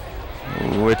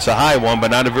 It's a high one,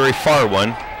 but not a very far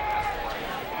one.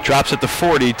 Drops at the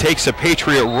 40, takes a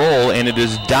Patriot roll, and it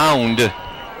is downed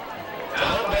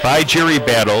by Jerry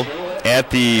Battle at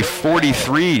the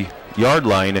 43-yard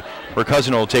line, where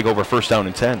Cousino will take over first down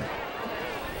and 10.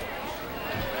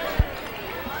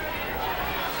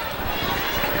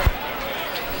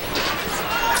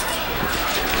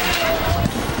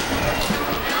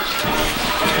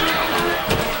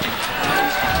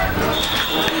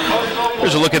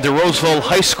 Here's a look at the Roseville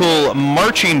High School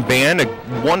Marching Band.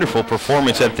 A wonderful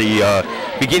performance at the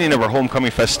beginning of our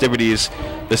homecoming festivities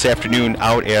this afternoon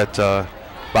out at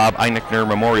Bob Einechner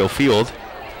Memorial Field.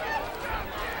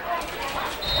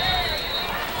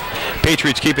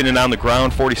 Patriots keeping it on the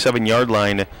ground, 47-yard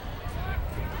line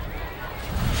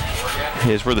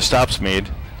is where the stop's made.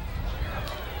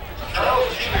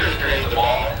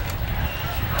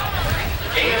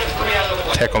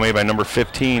 Tackle made by number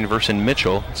 15, Verson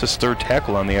Mitchell. It's his third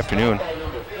tackle on the afternoon.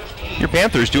 Your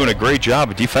Panthers doing a great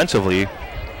job defensively.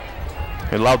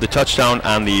 They allowed the touchdown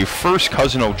on the first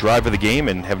Cousino drive of the game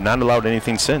and have not allowed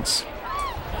anything since.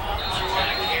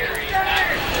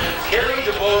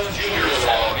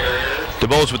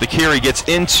 DeBose with the carry gets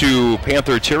into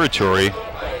Panther territory.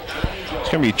 It's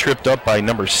going to be tripped up by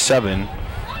number 7.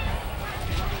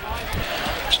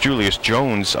 It's Julius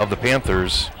Jones of the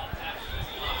Panthers.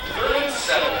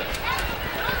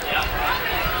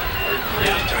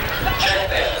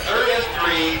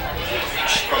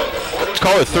 Let's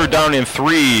call it third down and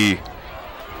 3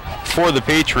 for the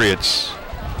Patriots.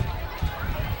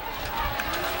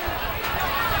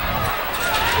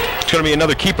 It's going to be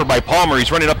another keeper by Palmer.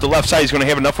 He's running up the left side. He's going to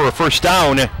have enough for a first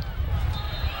down.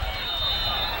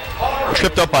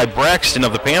 Tripped up by Braxton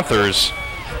of the Panthers.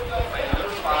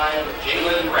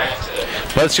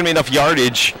 But it's going to be enough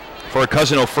yardage for a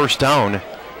Cousino first down.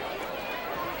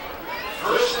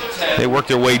 They work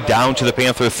their way down to the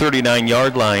Panther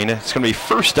 39-yard line. It's going to be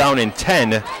first down and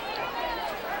 10.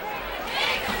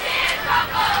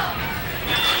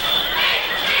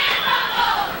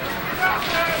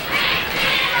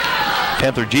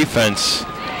 Panther defense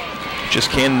just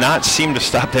cannot seem to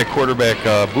stop that quarterback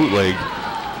bootleg.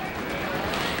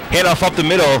 Handoff up the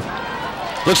middle.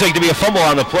 Looks like to be a fumble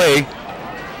on the play.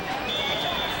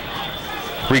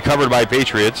 Recovered by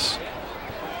Patriots.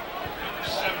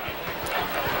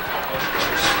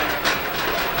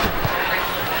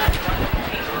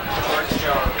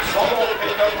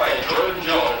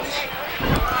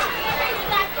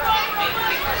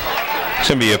 It's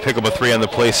going to be a pickup of 3 on the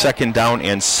play, second down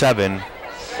and 7.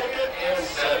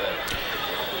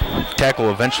 Tackle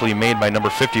eventually made by number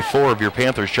 54 of your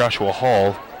Panthers, Joshua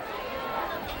Hall.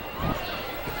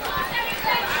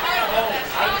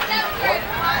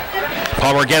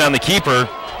 Palmer again on the keeper.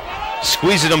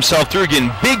 Squeezes himself through,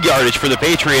 getting big yardage for the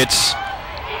Patriots.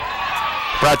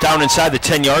 Brought down inside the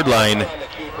 10-yard line.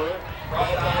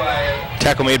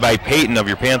 Tackle made by Peyton of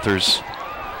your Panthers.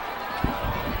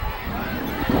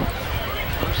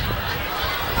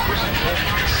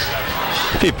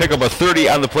 They pick up a 30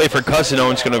 on the play for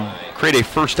Cousino. It's going to create a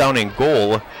first down and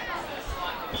goal.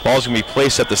 Ball's going to be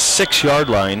placed at the 6-yard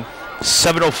line.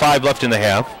 7:05 left in the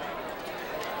half.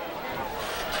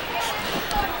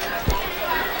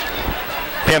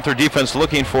 Panther defense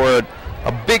looking for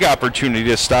a big opportunity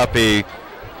to stop a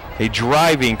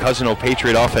driving Cousino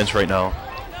Patriot offense right now.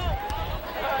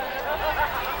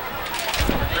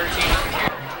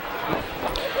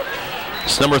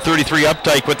 It's number 33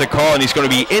 Updike with the call, and he's going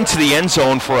to be into the end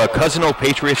zone for a Cousino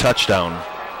Patriot touchdown.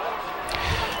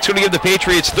 It's going to give the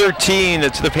Patriots 13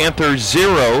 to the Panthers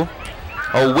 0.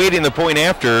 Awaiting the point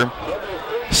after.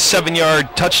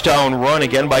 7-yard touchdown run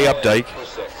again by Updike.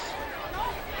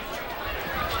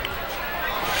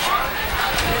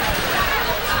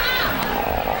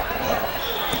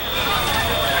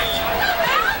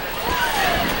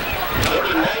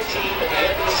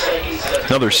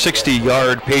 Another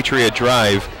 60-yard Patriot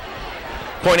drive.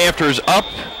 Point after is up,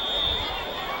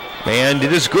 and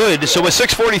it is good. So with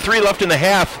 6:43 left in the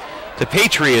half, the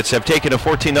Patriots have taken a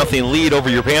 14-0 lead over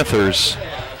your Panthers.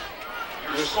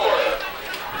 Your score,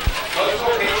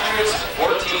 Roseville Patriots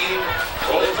 14,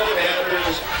 Roseville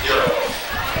Panthers 0.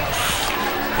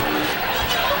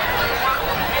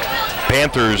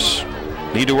 Panthers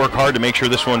need to work hard to make sure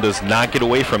this one does not get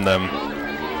away from them.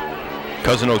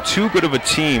 Cousino too good of a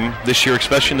team this year,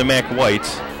 especially in the Mac White,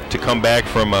 to come back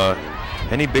from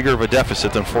any bigger of a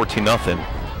deficit than 14-0.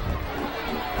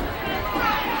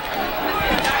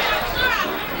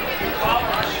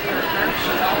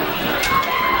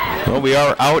 Well, we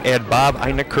are out at Bob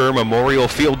Einechner Memorial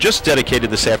Field, just dedicated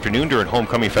this afternoon during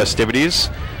homecoming festivities.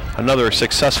 Another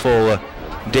successful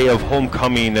day of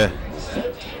homecoming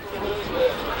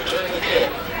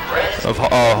of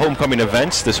homecoming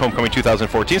events. This homecoming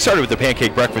 2014 started with the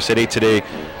pancake breakfast at 8 today,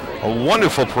 a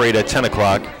wonderful parade at 10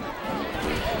 o'clock,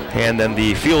 and then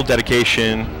the field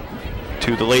dedication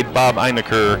to the late Bob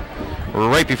Einecker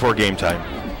right before game time.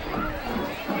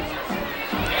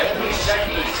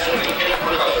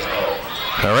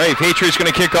 All right, Patriots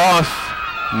going to kick off.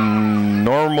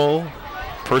 Normal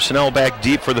personnel back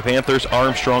deep for the Panthers.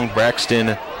 Armstrong,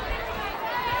 Braxton.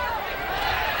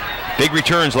 Big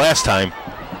returns last time.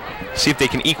 See if they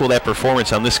can equal that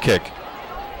performance on this kick.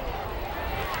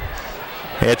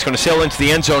 It's going to sail into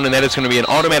the end zone, and that is going to be an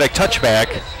automatic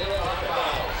touchback.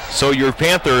 So your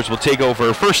Panthers will take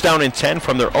over first down and 10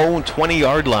 from their own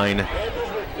 20-yard line.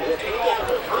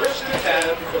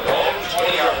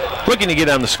 Looking to get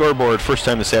on the scoreboard first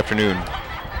time this afternoon.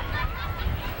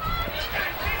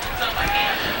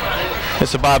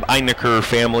 It's the Bob Einecker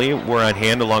family. We're on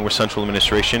hand along with Central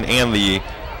Administration and the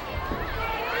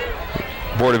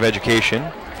Board of Education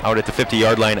out at the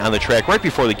 50-yard line on the track right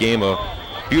before the game. A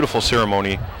beautiful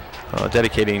ceremony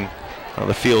dedicating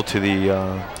the field to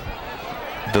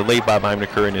the late Bob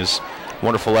Einecker and his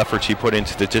wonderful efforts he put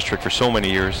into the district for so many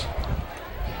years.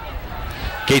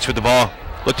 Gates with the ball.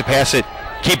 Look to pass it.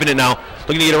 Keeping it now.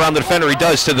 Looking to get around the defender. He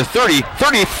does to the 30,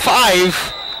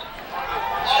 35.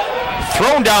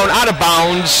 Thrown down out of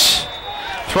bounds.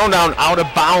 Thrown down out of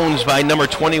bounds by number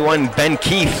 21, Ben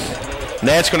Keith. And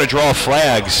that's going to draw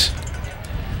flags.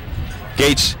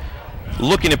 Gates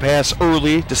looking to pass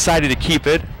early. Decided to keep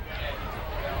it.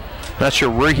 Not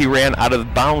sure where he ran out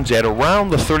of bounds at. Around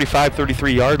the 35,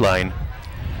 33-yard line.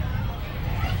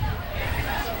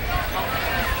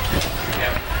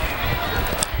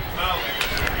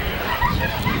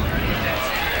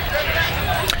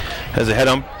 As a head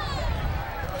ump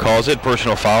calls it,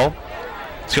 personal foul.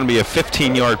 It's going to be a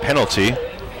 15-yard penalty.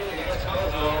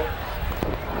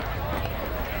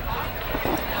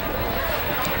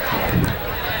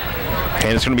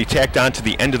 And it's going to be tacked on to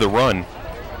the end of the run.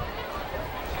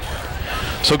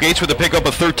 So Gates with a pickup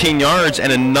of 13 yards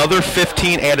and another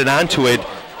 15 added on to it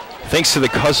thanks to the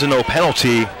Cousino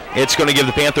penalty. It's going to give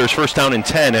the Panthers first down and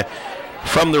 10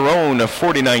 from their own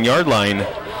 49-yard line.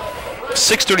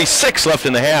 6:36 left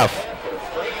in the half.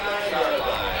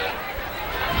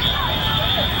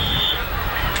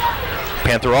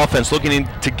 Panther offense looking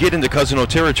to get into Cousino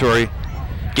territory.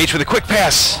 Gates with a quick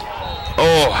pass.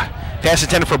 Oh, pass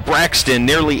intended for Braxton,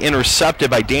 nearly intercepted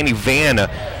by Danny Van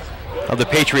of the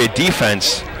Patriot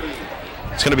defense.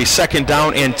 It's going to be second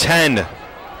down and 10.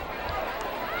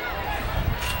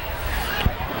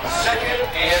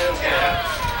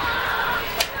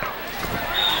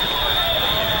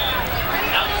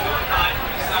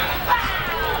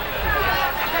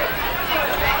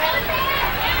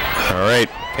 All right,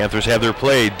 Panthers have their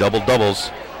play, double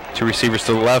doubles. Two receivers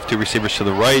to the left, two receivers to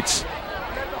the right.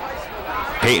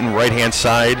 Peyton right-hand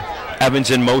side,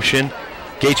 Evans in motion.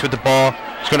 Gates with the ball.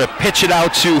 He's going to pitch it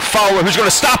out to Fowler, who's going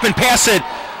to stop and pass it.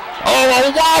 Oh,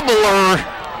 a wobbler.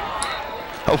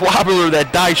 A wobbler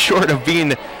that died short of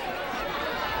being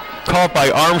caught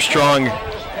by Armstrong.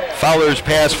 Fowler's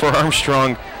pass for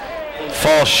Armstrong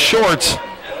falls short.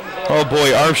 Oh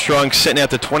boy, Armstrong sitting at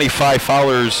the 25,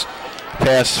 Fowler's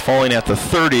pass falling at the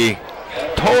 30.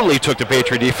 Totally took the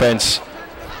Patriot defense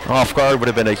off guard. Would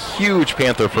have been a huge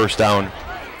Panther first down.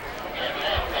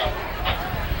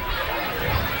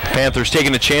 Panthers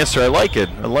taking a chance there. I like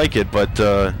it, but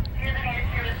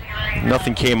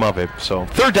nothing came of it. So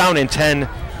third down and 10.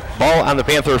 Ball on the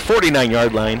Panther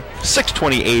 49-yard line.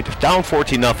 6:28, down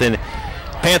 14-0.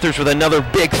 Panthers with another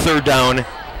big third down.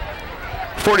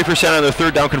 40% on their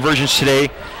third down conversions today.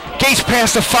 Gates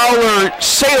pass to Fowler,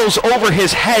 sails over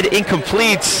his head,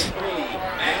 incomplete.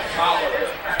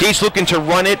 Gates looking to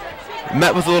run it,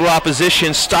 met with a little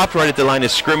opposition, stopped right at the line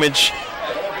of scrimmage.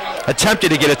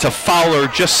 Attempted to get it to Fowler,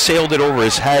 just sailed it over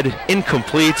his head,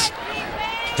 incomplete.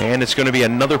 And it's going to be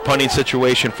another punting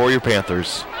situation for your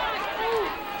Panthers.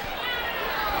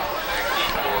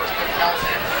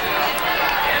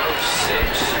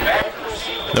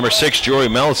 Number 6, Joey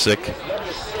Melisic,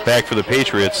 back for the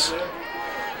Patriots.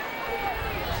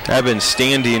 Evans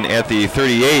standing at the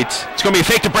 38. It's going to be a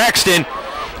fake to Braxton.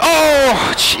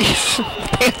 Oh, jeez.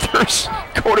 Panthers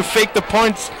go to fake the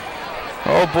punt.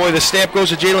 Oh, boy, the snap goes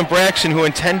to Jalen Braxton, who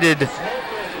intended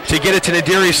to get it to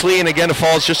Nadarius Lee, and again, it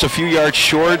falls just a few yards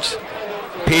short.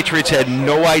 Patriots had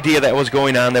no idea that was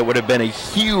going on. That would have been a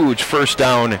huge first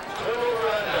down.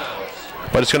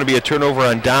 But it's going to be a turnover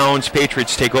on downs.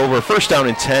 Patriots take over first down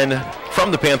and 10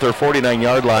 from the Panther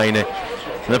 49-yard line. And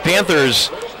the Panthers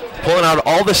pulling out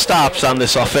all the stops on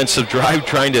this offensive drive,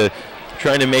 trying to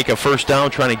make a first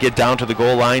down, trying to get down to the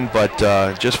goal line, but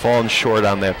just falling short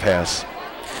on that pass.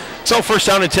 So first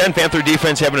down and 10, Panther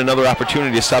defense having another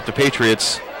opportunity to stop the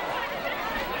Patriots.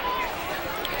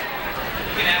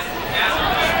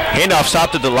 Handoff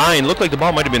stopped at the line. Looked like the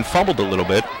ball might have been fumbled a little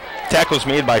bit. Tackles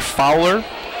made by Fowler.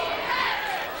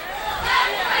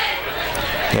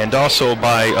 And also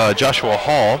by Joshua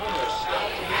Hall.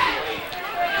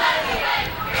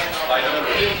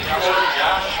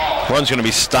 Run's going to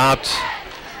be stopped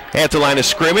at the line of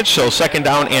scrimmage, so second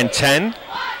down and 10.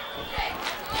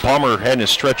 Palmer had to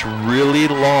stretch really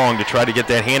long to try to get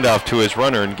that handoff to his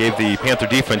runner and gave the Panther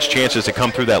defense chances to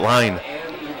come through that line.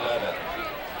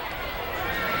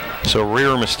 So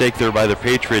rare mistake there by the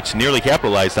Patriots, nearly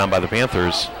capitalized on by the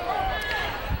Panthers.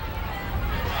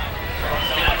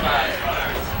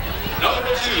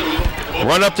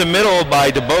 Run up the middle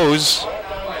by DeBose.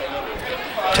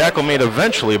 Tackle made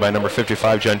eventually by number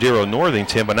 55, John Dero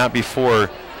Northington, but not before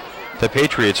the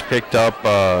Patriots picked up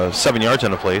 7 yards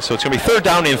on the play. So it's going to be third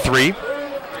down and 3.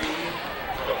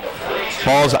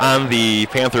 Ball's on the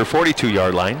Panther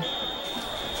 42-yard line.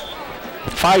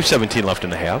 5:17 left in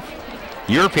the half.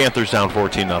 Your Panthers down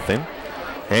 14-0.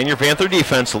 And your Panther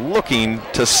defense looking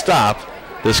to stop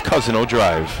this Cousino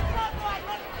drive.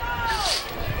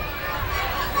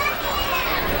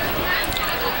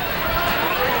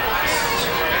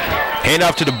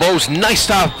 Handoff to DeBose. Nice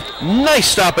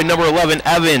stop by number 11,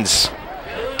 Evans.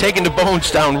 Taking the Bones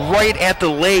down right at the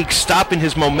leg, stopping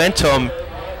his momentum.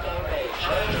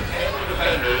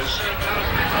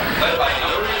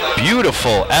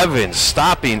 Beautiful Evans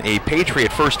stopping a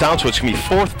Patriot first down, so it's going to be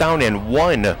fourth down and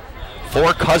 1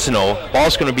 for Cousino.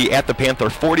 Ball's going to be at the Panther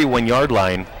 41-yard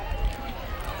line.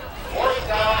 Fourth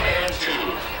down and 2.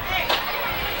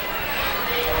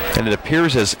 And it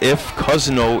appears as if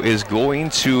Cousino is going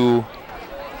to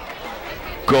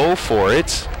go for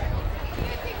it.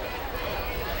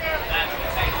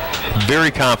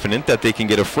 Very confident that they can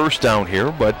get a first down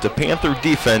here, but the Panther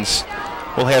defense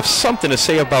will have something to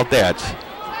say about that.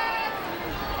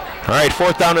 All right,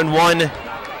 fourth down and 1.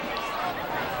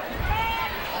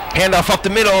 Handoff up the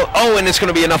middle. Oh, and it's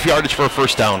going to be enough yardage for a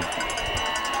first down.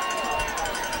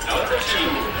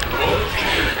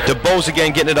 DeBose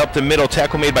again getting it up the middle.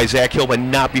 Tackle made by Zach Hill, but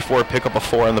not before a pickup of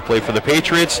 4 on the play for the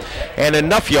Patriots. And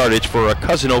enough yardage for a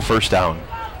Cousino first down.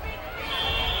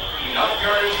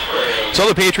 So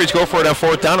the Patriots go for it on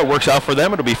fourth down. It works out for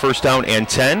them. It'll be first down and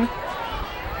 10.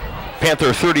 Panther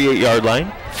 38-yard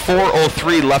line.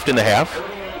 4:03 left in the half.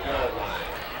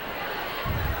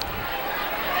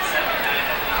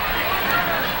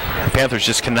 The Panthers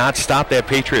just cannot stop that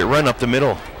Patriot run up the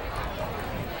middle.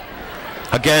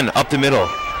 Again, up the middle.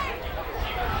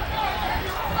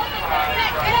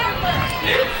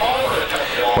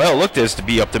 Well, it looked as to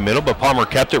be up the middle, but Palmer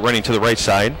kept it, running to the right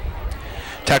side.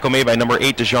 Tackle made by number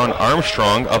 8, DeJean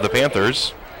Armstrong of the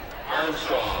Panthers.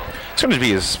 It's going to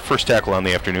be his first tackle on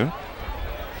the afternoon.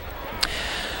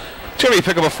 It's going to be a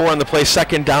pickup of 4 on the play,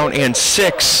 second down and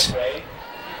 6.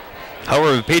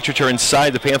 However, the Patriots are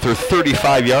inside the Panther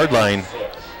 35-yard line.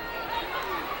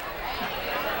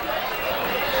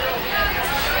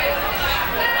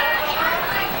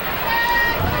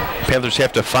 Panthers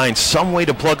have to find some way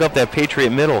to plug up that Patriot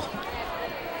middle.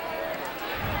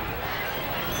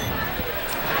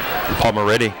 Palmer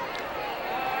ready.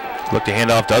 Look, the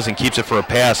handoff doesn't, keeps it for a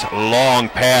pass. Long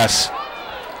pass.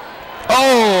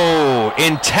 Oh,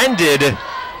 intended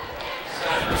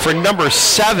for number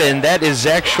 7. That is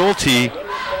Zach Schulte.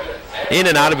 In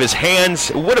and out of his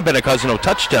hands. It would have been a Cousino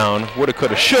touchdown. Woulda,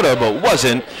 coulda, shoulda, but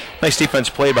wasn't. Nice defense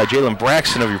play by Jalen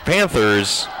Braxton of your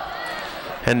Panthers.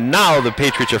 And now the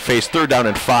Patriots are faced third down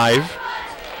and 5. Third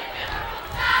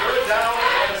down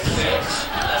and 6.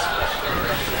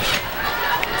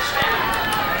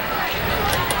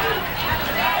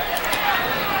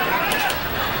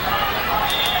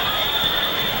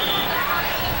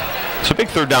 So big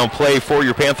third down play for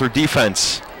your Panther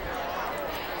defense.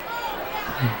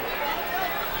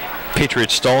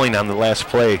 Patriots stalling on the last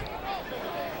play.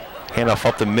 Handoff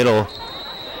up the middle.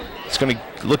 It's going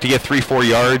to look to get 3-4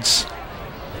 yards.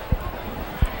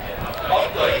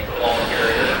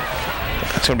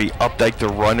 It's going to be Updike, the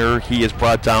runner. He is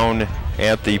brought down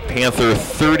at the Panther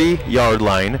 30-yard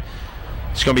line.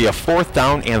 It's going to be a fourth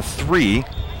down and 3.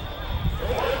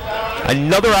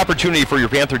 Another opportunity for your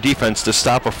Panther defense to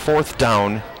stop a fourth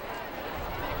down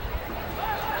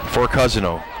for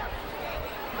Cousino.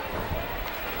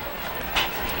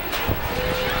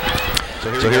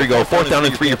 So here we go, fourth down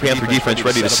and 3, your Panther defense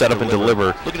ready to set up and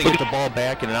deliver. Looking to get the ball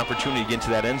back and an opportunity to get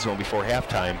into that end zone before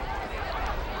halftime.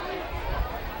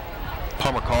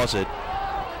 Palmer calls it,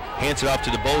 hands it off to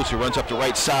DeBose, who runs up the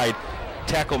right side.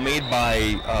 Tackle made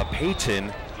by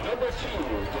Payton.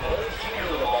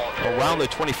 around the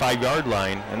 25-yard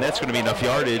line, and that's going to be enough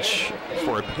yardage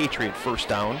for a Patriot first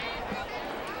down.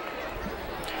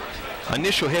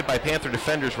 Initial hit by Panther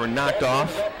defenders were knocked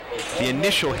off. The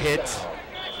initial hit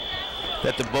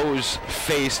that the Bows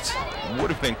faced would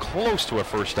have been close to a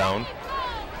first down,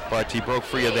 but he broke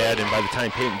free of that, and by the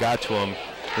time Peyton got to him,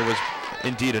 there was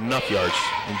indeed enough yards,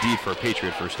 indeed, for a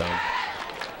Patriot first down.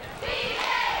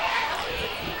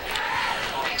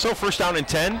 So first down and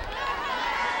 10.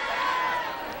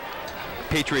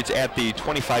 Patriots at the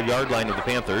 25-yard line of the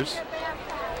Panthers.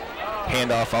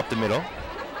 Handoff up the middle.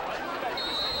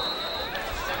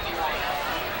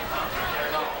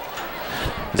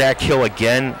 Zach Hill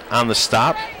again on the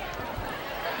stop.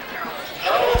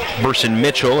 Burson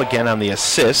Mitchell again on the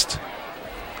assist.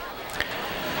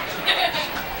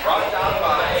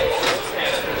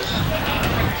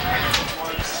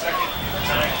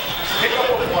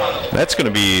 That's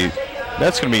going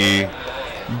to be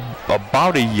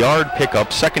about a yard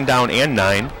pickup, second down and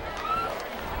 9.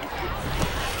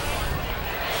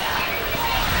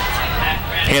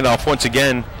 Handoff once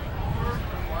again.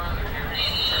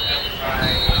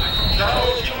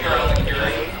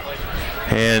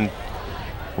 And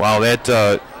wow,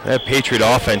 that Patriot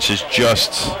offense is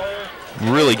just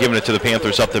really giving it to the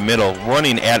Panthers up the middle,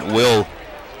 running at will.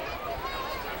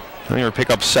 They're going to pick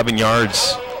up 7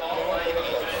 yards.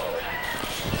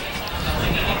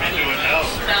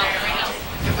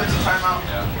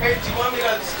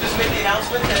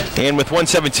 And with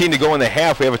 1:17 to go in the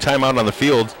half, we have a timeout on the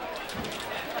field.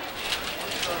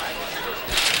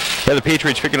 Yeah, the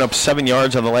Patriots picking up 7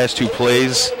 yards on the last 2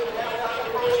 plays.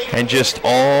 And just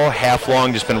all half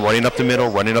long, just been running up the middle,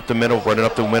 running up the middle, running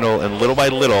up the middle, and little by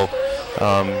little,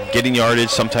 getting yardage,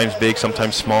 sometimes big,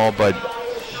 sometimes small, but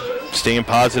staying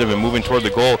positive and moving toward the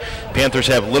goal. Panthers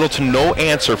have little to no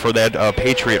answer for that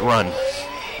Patriot run.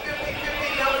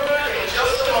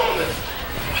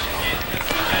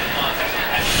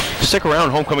 Stick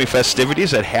around. Homecoming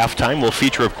festivities at halftime will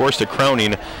feature, of course, the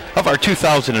crowning of our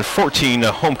 2014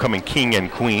 Homecoming King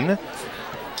and Queen.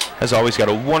 Has always got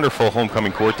a wonderful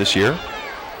homecoming court this year.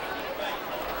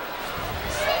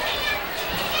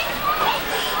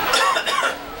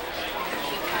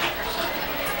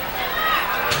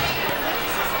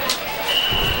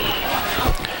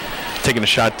 Taking a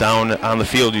shot down on the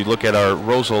field, you look at our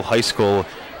Roseville High School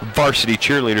varsity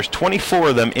cheerleaders, 24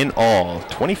 of them in all,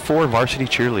 24 varsity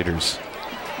cheerleaders.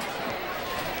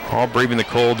 All braving the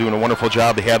cold, doing a wonderful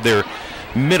job. They have their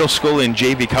middle school and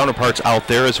JV counterparts out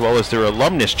there, as well as their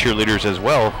alumnus cheerleaders as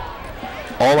well,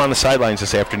 all on the sidelines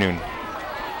this afternoon.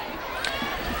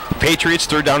 Patriots,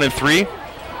 3rd down and 3.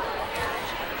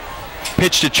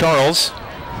 Pitch to Charles.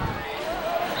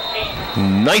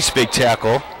 Nice big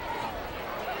tackle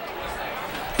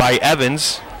by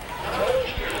Evans.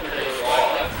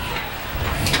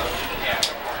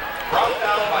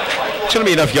 It's going to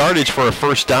be enough yardage for a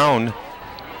first down.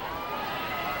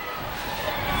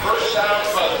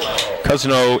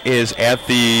 Cousino is at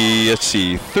the,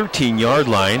 13-yard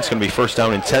line. It's going to be first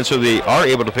down and 10, so they are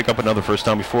able to pick up another first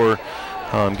down before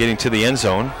getting to the end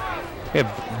zone. We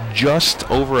have just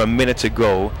over a minute to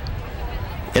go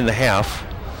in the half.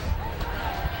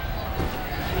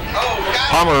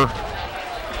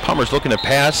 Palmer's looking to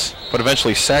pass, but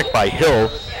eventually sacked by Hill.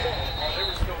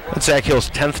 That's Zach Hill's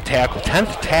 10th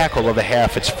tackle of the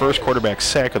half. It's first quarterback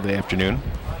sack of the afternoon.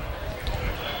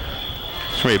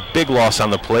 It's going to be a big loss on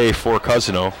the play for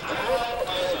Cousino.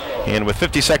 And with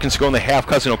 50 seconds to go in the half,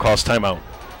 Cousino calls timeout.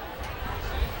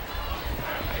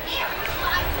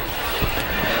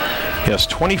 Yes,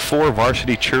 24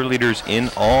 varsity cheerleaders in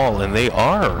all, and they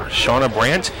are Shauna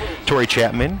Brandt, Tori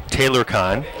Chapman, Taylor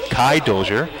Kahn, Kai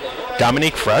Dozier,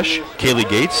 Dominique Fresh, Kaylee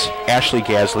Gates, Ashley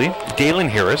Gasley, Dalen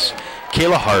Harris,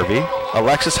 Kayla Harvey,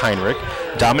 Alexis Heinrich,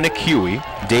 Dominic Huey,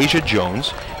 Deja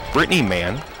Jones, Brittany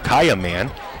Mann, Kaya Mann,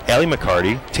 Allie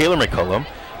McCarty, Taylor McCullum,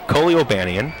 Coley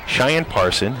O'Banian, Cheyenne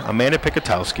Parson, Amanda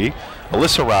Pikatowski,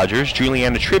 Alyssa Rogers,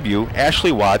 Juliana Tribu,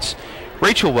 Ashley Watts,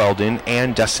 Rachel Weldon,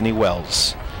 and Destiny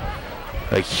Wells.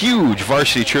 A huge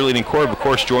varsity cheerleading corps, of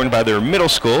course, joined by their middle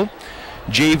school,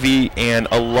 JV, and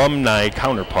alumni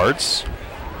counterparts.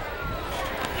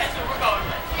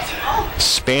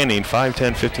 Spanning 5,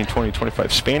 10, 15, 20,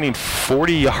 25, spanning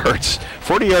 40 yards.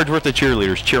 40 yards worth of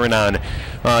cheerleaders cheering on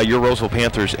your Roseville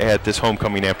Panthers at this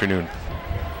homecoming afternoon.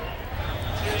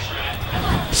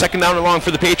 Second down and long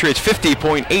for the Patriots,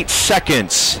 50.8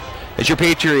 seconds. As your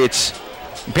Panthers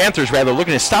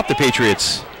looking to stop the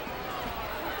Patriots.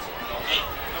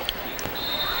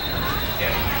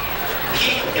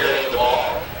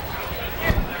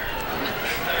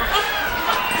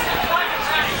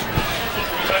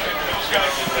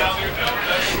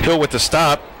 Hill with the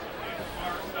stop.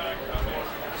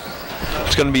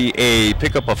 going to be a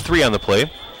pickup of 3 on the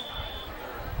play.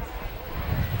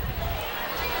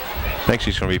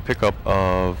 Actually, it's going to be a pickup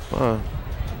of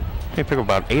pick up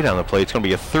about 8 on the play. It's going to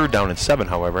be a 3rd down and 7,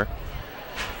 however.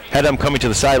 Hedem coming to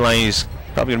the sideline. He's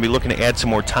probably going to be looking to add some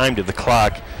more time to the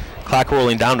clock. Clock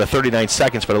rolling down to 39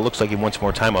 seconds, but it looks like he wants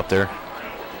more time up there.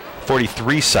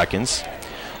 43 seconds.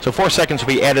 So 4 seconds will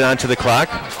be added onto the clock.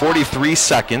 43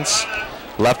 seconds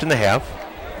left in the half.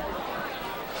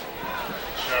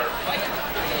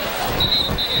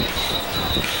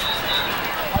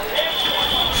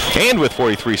 And with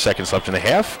 43 seconds left in the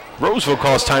half, Roseville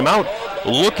calls timeout,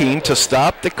 looking to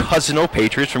stop the Cousino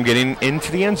Patriots from getting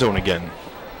into the end zone again.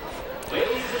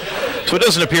 So it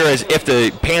doesn't appear as if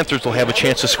the Panthers will have a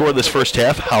chance to score this first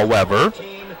half. However,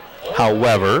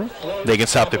 they can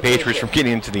stop the Patriots from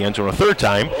getting into the end zone a 3rd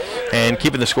time and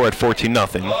keeping the score at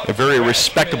 14-0. A very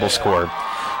respectable score.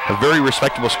 A very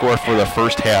respectable score for the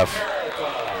first half.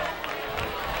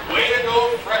 Way to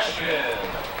go, freshman.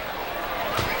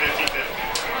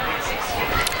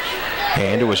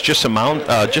 And it was just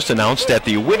announced that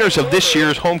the winners of this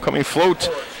year's homecoming float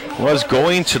was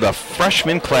going to the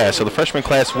freshman class. So the freshman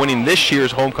class winning this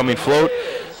year's homecoming float.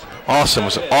 Awesome. It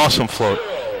was an awesome float.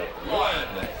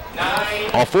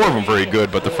 All 4 of them very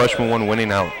good, but the freshman one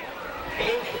winning out.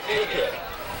 Pink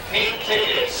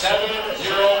ticket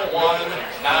 701934.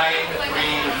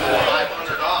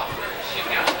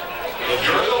 If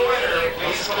you're the winner,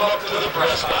 please come up to the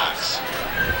press box.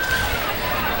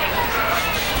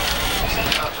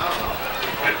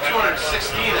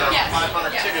 216 out of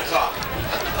 500 tickets off.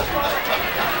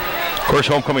 Of course,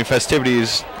 homecoming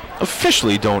festivities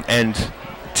officially don't end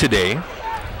today.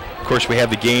 Of course, we have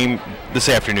the game this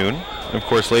afternoon. And of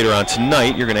course, later on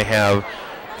tonight, you're going to have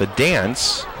the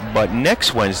dance. But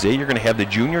next Wednesday, you're going to have the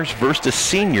juniors versus the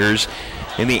seniors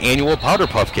in the annual Powder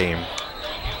Puff game.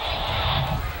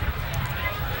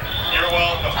 You're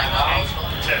welcome.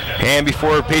 And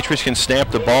before Patriots can snap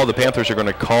the ball, the Panthers are going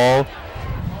to call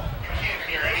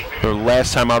their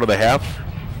last time out of the half.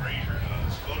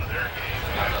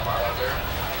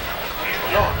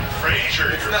 Frazier,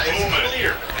 it's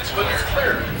clear. It's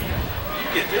clear. You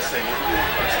get this thing.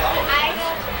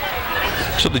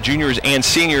 So the juniors and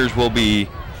seniors will be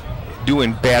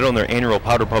doing battle in their annual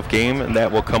Powder Puff game, and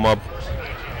that will come up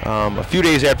a few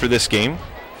days after this game.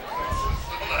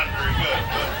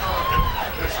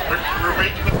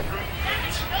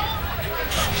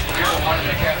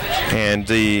 And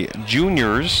the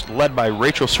juniors, led by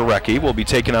Rachel Sorecki, will be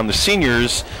taking on the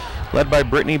seniors, led by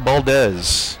Brittany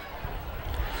Baldez.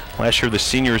 Last year, the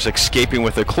seniors escaping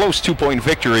with a close 2-point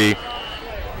victory.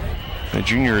 The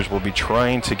juniors will be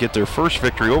trying to get their first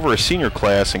victory over a senior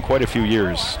class in quite a few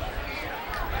years.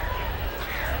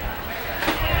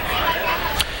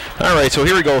 All right, so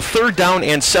here we go. 3rd down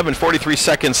and 7, 43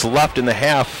 seconds left in the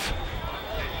half.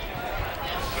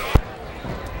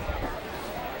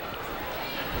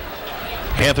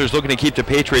 Panthers looking to keep the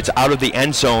Patriots out of the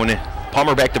end zone.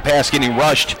 Palmer back to pass, getting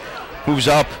rushed. Moves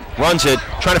up, runs it,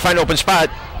 trying to find an open spot.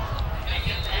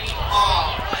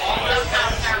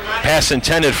 Pass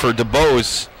intended for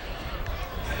DeBose.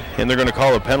 And they're going to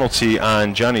call a penalty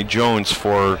on Johnny Jones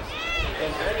for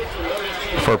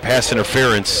pass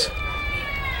interference.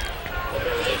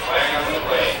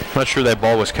 Not sure that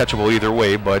ball was catchable either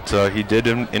way, but he did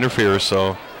interfere,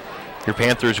 so your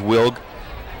Panthers will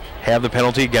have the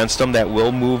penalty against them. That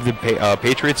will move the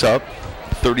Patriots up.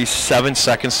 37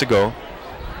 seconds to go.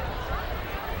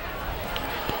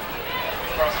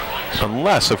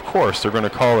 Unless, of course, they're going to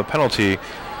call a penalty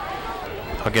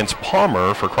against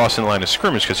Palmer for crossing the line of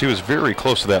scrimmage, because he was very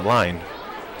close to that line.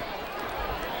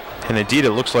 And indeed,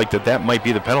 it looks like that might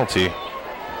be the penalty.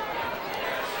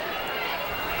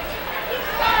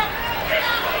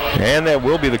 And that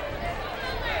will be the,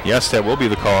 yes, that will be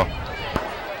the call.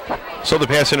 So the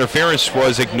pass interference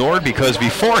was ignored because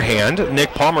beforehand,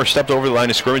 Nick Palmer stepped over the line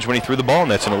of scrimmage when he threw the ball,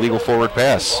 and that's an illegal forward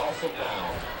pass.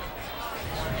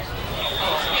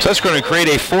 So that's going to create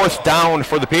a 4th down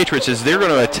for the Patriots as they're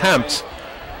going to attempt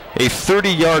a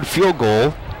 30-yard field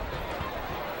goal.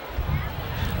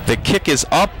 The kick is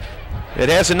up. It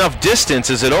has enough distance.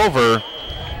 Is it over?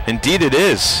 Indeed it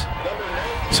is.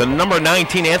 So number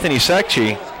 19, Anthony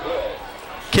Secchi,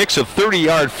 kicks a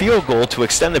 30-yard field goal to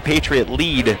extend the Patriot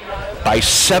lead by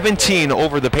 17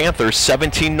 over the Panthers,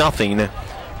 17-0,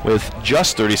 with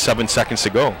just 37 seconds to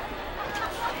go.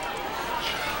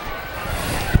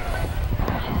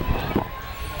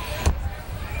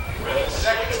 With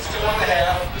seconds to go in the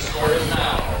half, the score is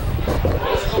now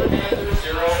Roseville Panthers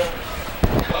 0,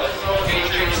 Cousino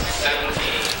Patriots 17.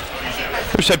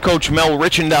 Here's head coach Mel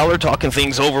Richendaler talking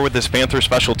things over with this Panther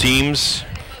special teams.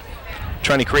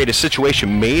 trying to create a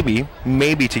situation, maybe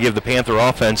to give the Panther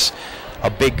offense a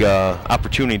big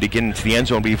opportunity to get into the end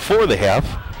zone before the half.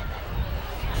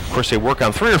 Of course, they work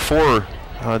on 3 or 4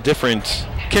 different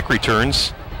kick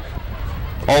returns,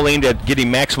 all aimed at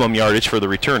getting maximum yardage for the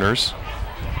returners.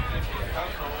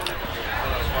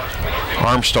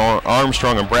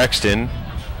 Armstrong and Braxton,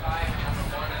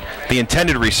 the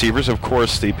intended receivers. Of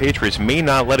course, the Patriots may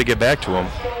not let it get back to them.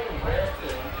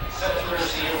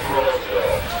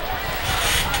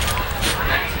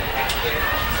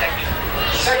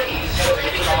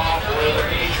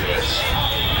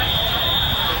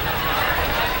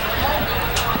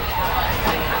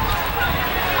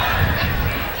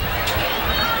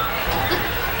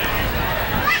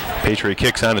 Patriot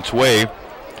kicks on its way.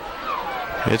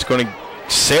 It's going to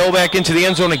sail back into the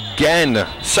end zone again.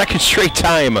 Second straight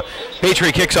time.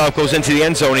 Patriot kicks off, goes into the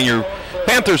end zone, and your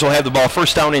Panthers will have the ball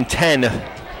first down and 10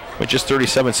 with just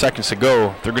 37 seconds to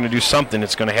go. If they're going to do something,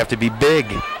 it's going to have to be big.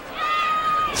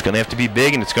 It's going to have to be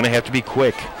big, and it's going to have to be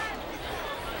quick.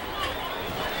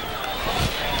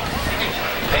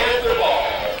 Panther ball,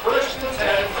 first and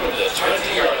 10 from the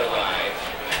 20-yard line.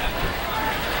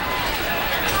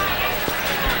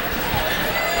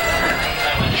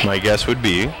 My guess would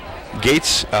be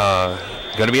Gates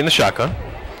going to be in the shotgun.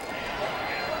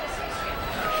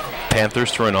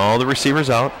 Panthers throwing all the receivers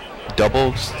out.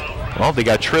 Doubles. Well, they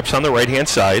got trips on the right-hand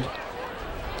side.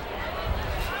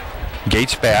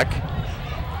 Gates back.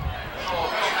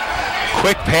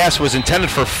 Quick pass was intended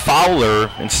for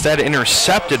Fowler, instead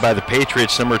intercepted by the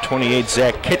Patriots. Number 28,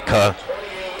 Zach Kitka,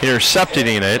 intercepting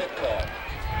it.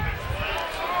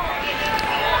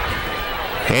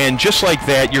 And just like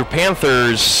that, your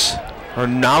Panthers are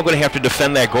now going to have to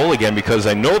defend that goal again, because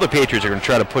I know the Patriots are going to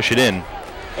try to push it in.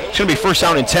 It's going to be first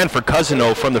down and 10 for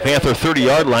Cousino from the Panther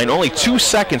 30-yard line. Only 2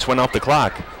 seconds went off the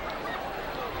clock.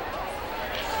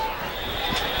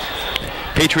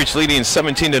 Patriots leading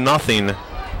 17-0.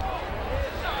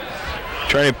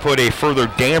 Trying to put a further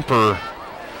damper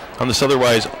on this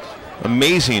otherwise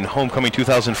amazing homecoming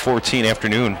 2014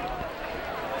 afternoon.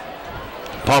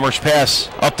 Palmer's pass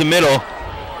up the middle.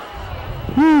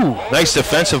 Woo, nice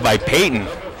defensive by Peyton.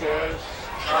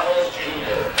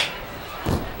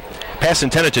 Pass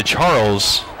intended to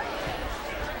Charles.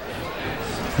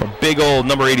 A big old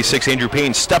number 86, Andrew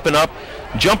Payne, stepping up,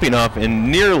 jumping up,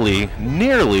 and nearly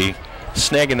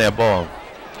snagging that ball.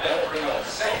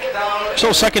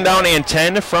 So second down and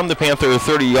 10 from the Panther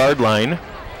 30-yard line.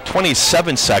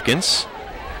 27 seconds.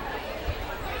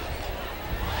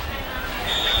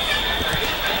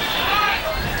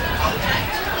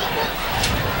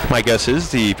 My guess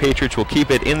is the Patriots will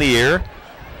keep it in the air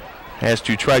as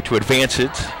to try to advance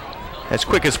it as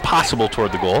quick as possible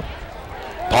toward the goal.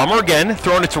 Palmer again,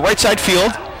 throwing it to right side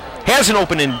field. Had an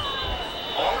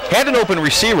open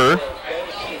receiver.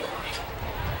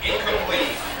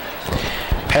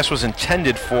 Pass was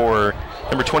intended for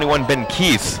number 21, Ben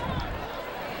Keith.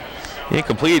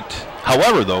 Incomplete.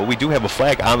 However, though, we do have a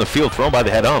flag on the field thrown by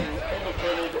the head ump.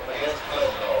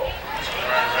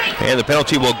 And the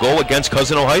penalty will go against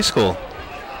Cousino High School.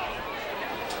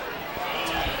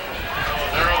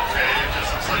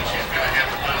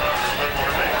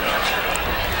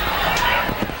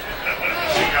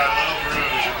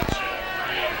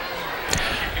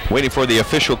 Waiting for the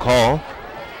official call.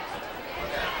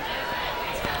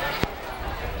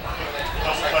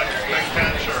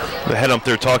 The head ump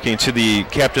there talking to the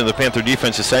captain of the Panther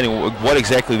defense, deciding what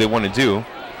exactly they want to do.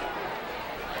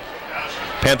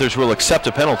 Panthers will accept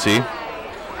a penalty.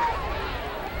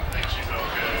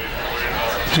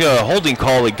 He's got a holding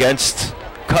call against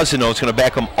Cousino. It's going to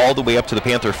back him all the way up to the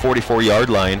Panther 44-yard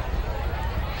line.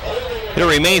 It'll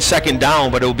remain second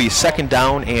down, but it will be second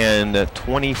down and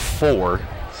 22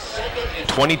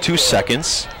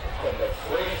 seconds.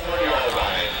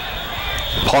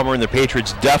 Palmer and the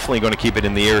Patriots definitely going to keep it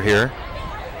in the air here.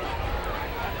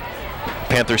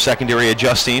 Panther secondary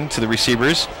adjusting to the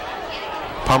receivers.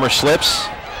 Palmer slips.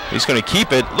 He's going to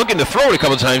keep it. Looking to throw it a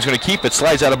couple times. He's going to keep it.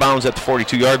 Slides out of bounds at the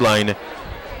 42-yard line.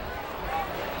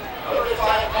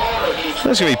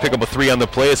 That's going to pick up a 3 on the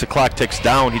play as the clock ticks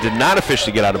down. He did not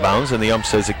officially get out of bounds, and the ump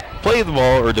says to play the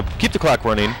ball or to keep the clock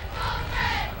running.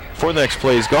 Before the next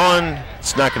play is gone,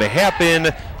 it's not going to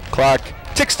happen. Clock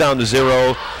ticks down to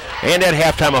 0. And at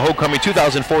halftime of homecoming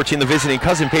 2014, the visiting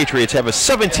Cousin Patriots have a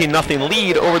 17-0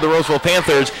 lead over the Roseville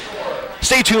Panthers.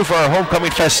 Stay tuned for our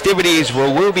homecoming festivities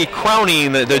where we'll be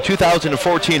crowning the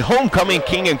 2014 homecoming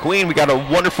king and queen. We got a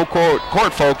wonderful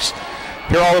court, folks.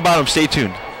 Hear all about them. Stay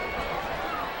tuned.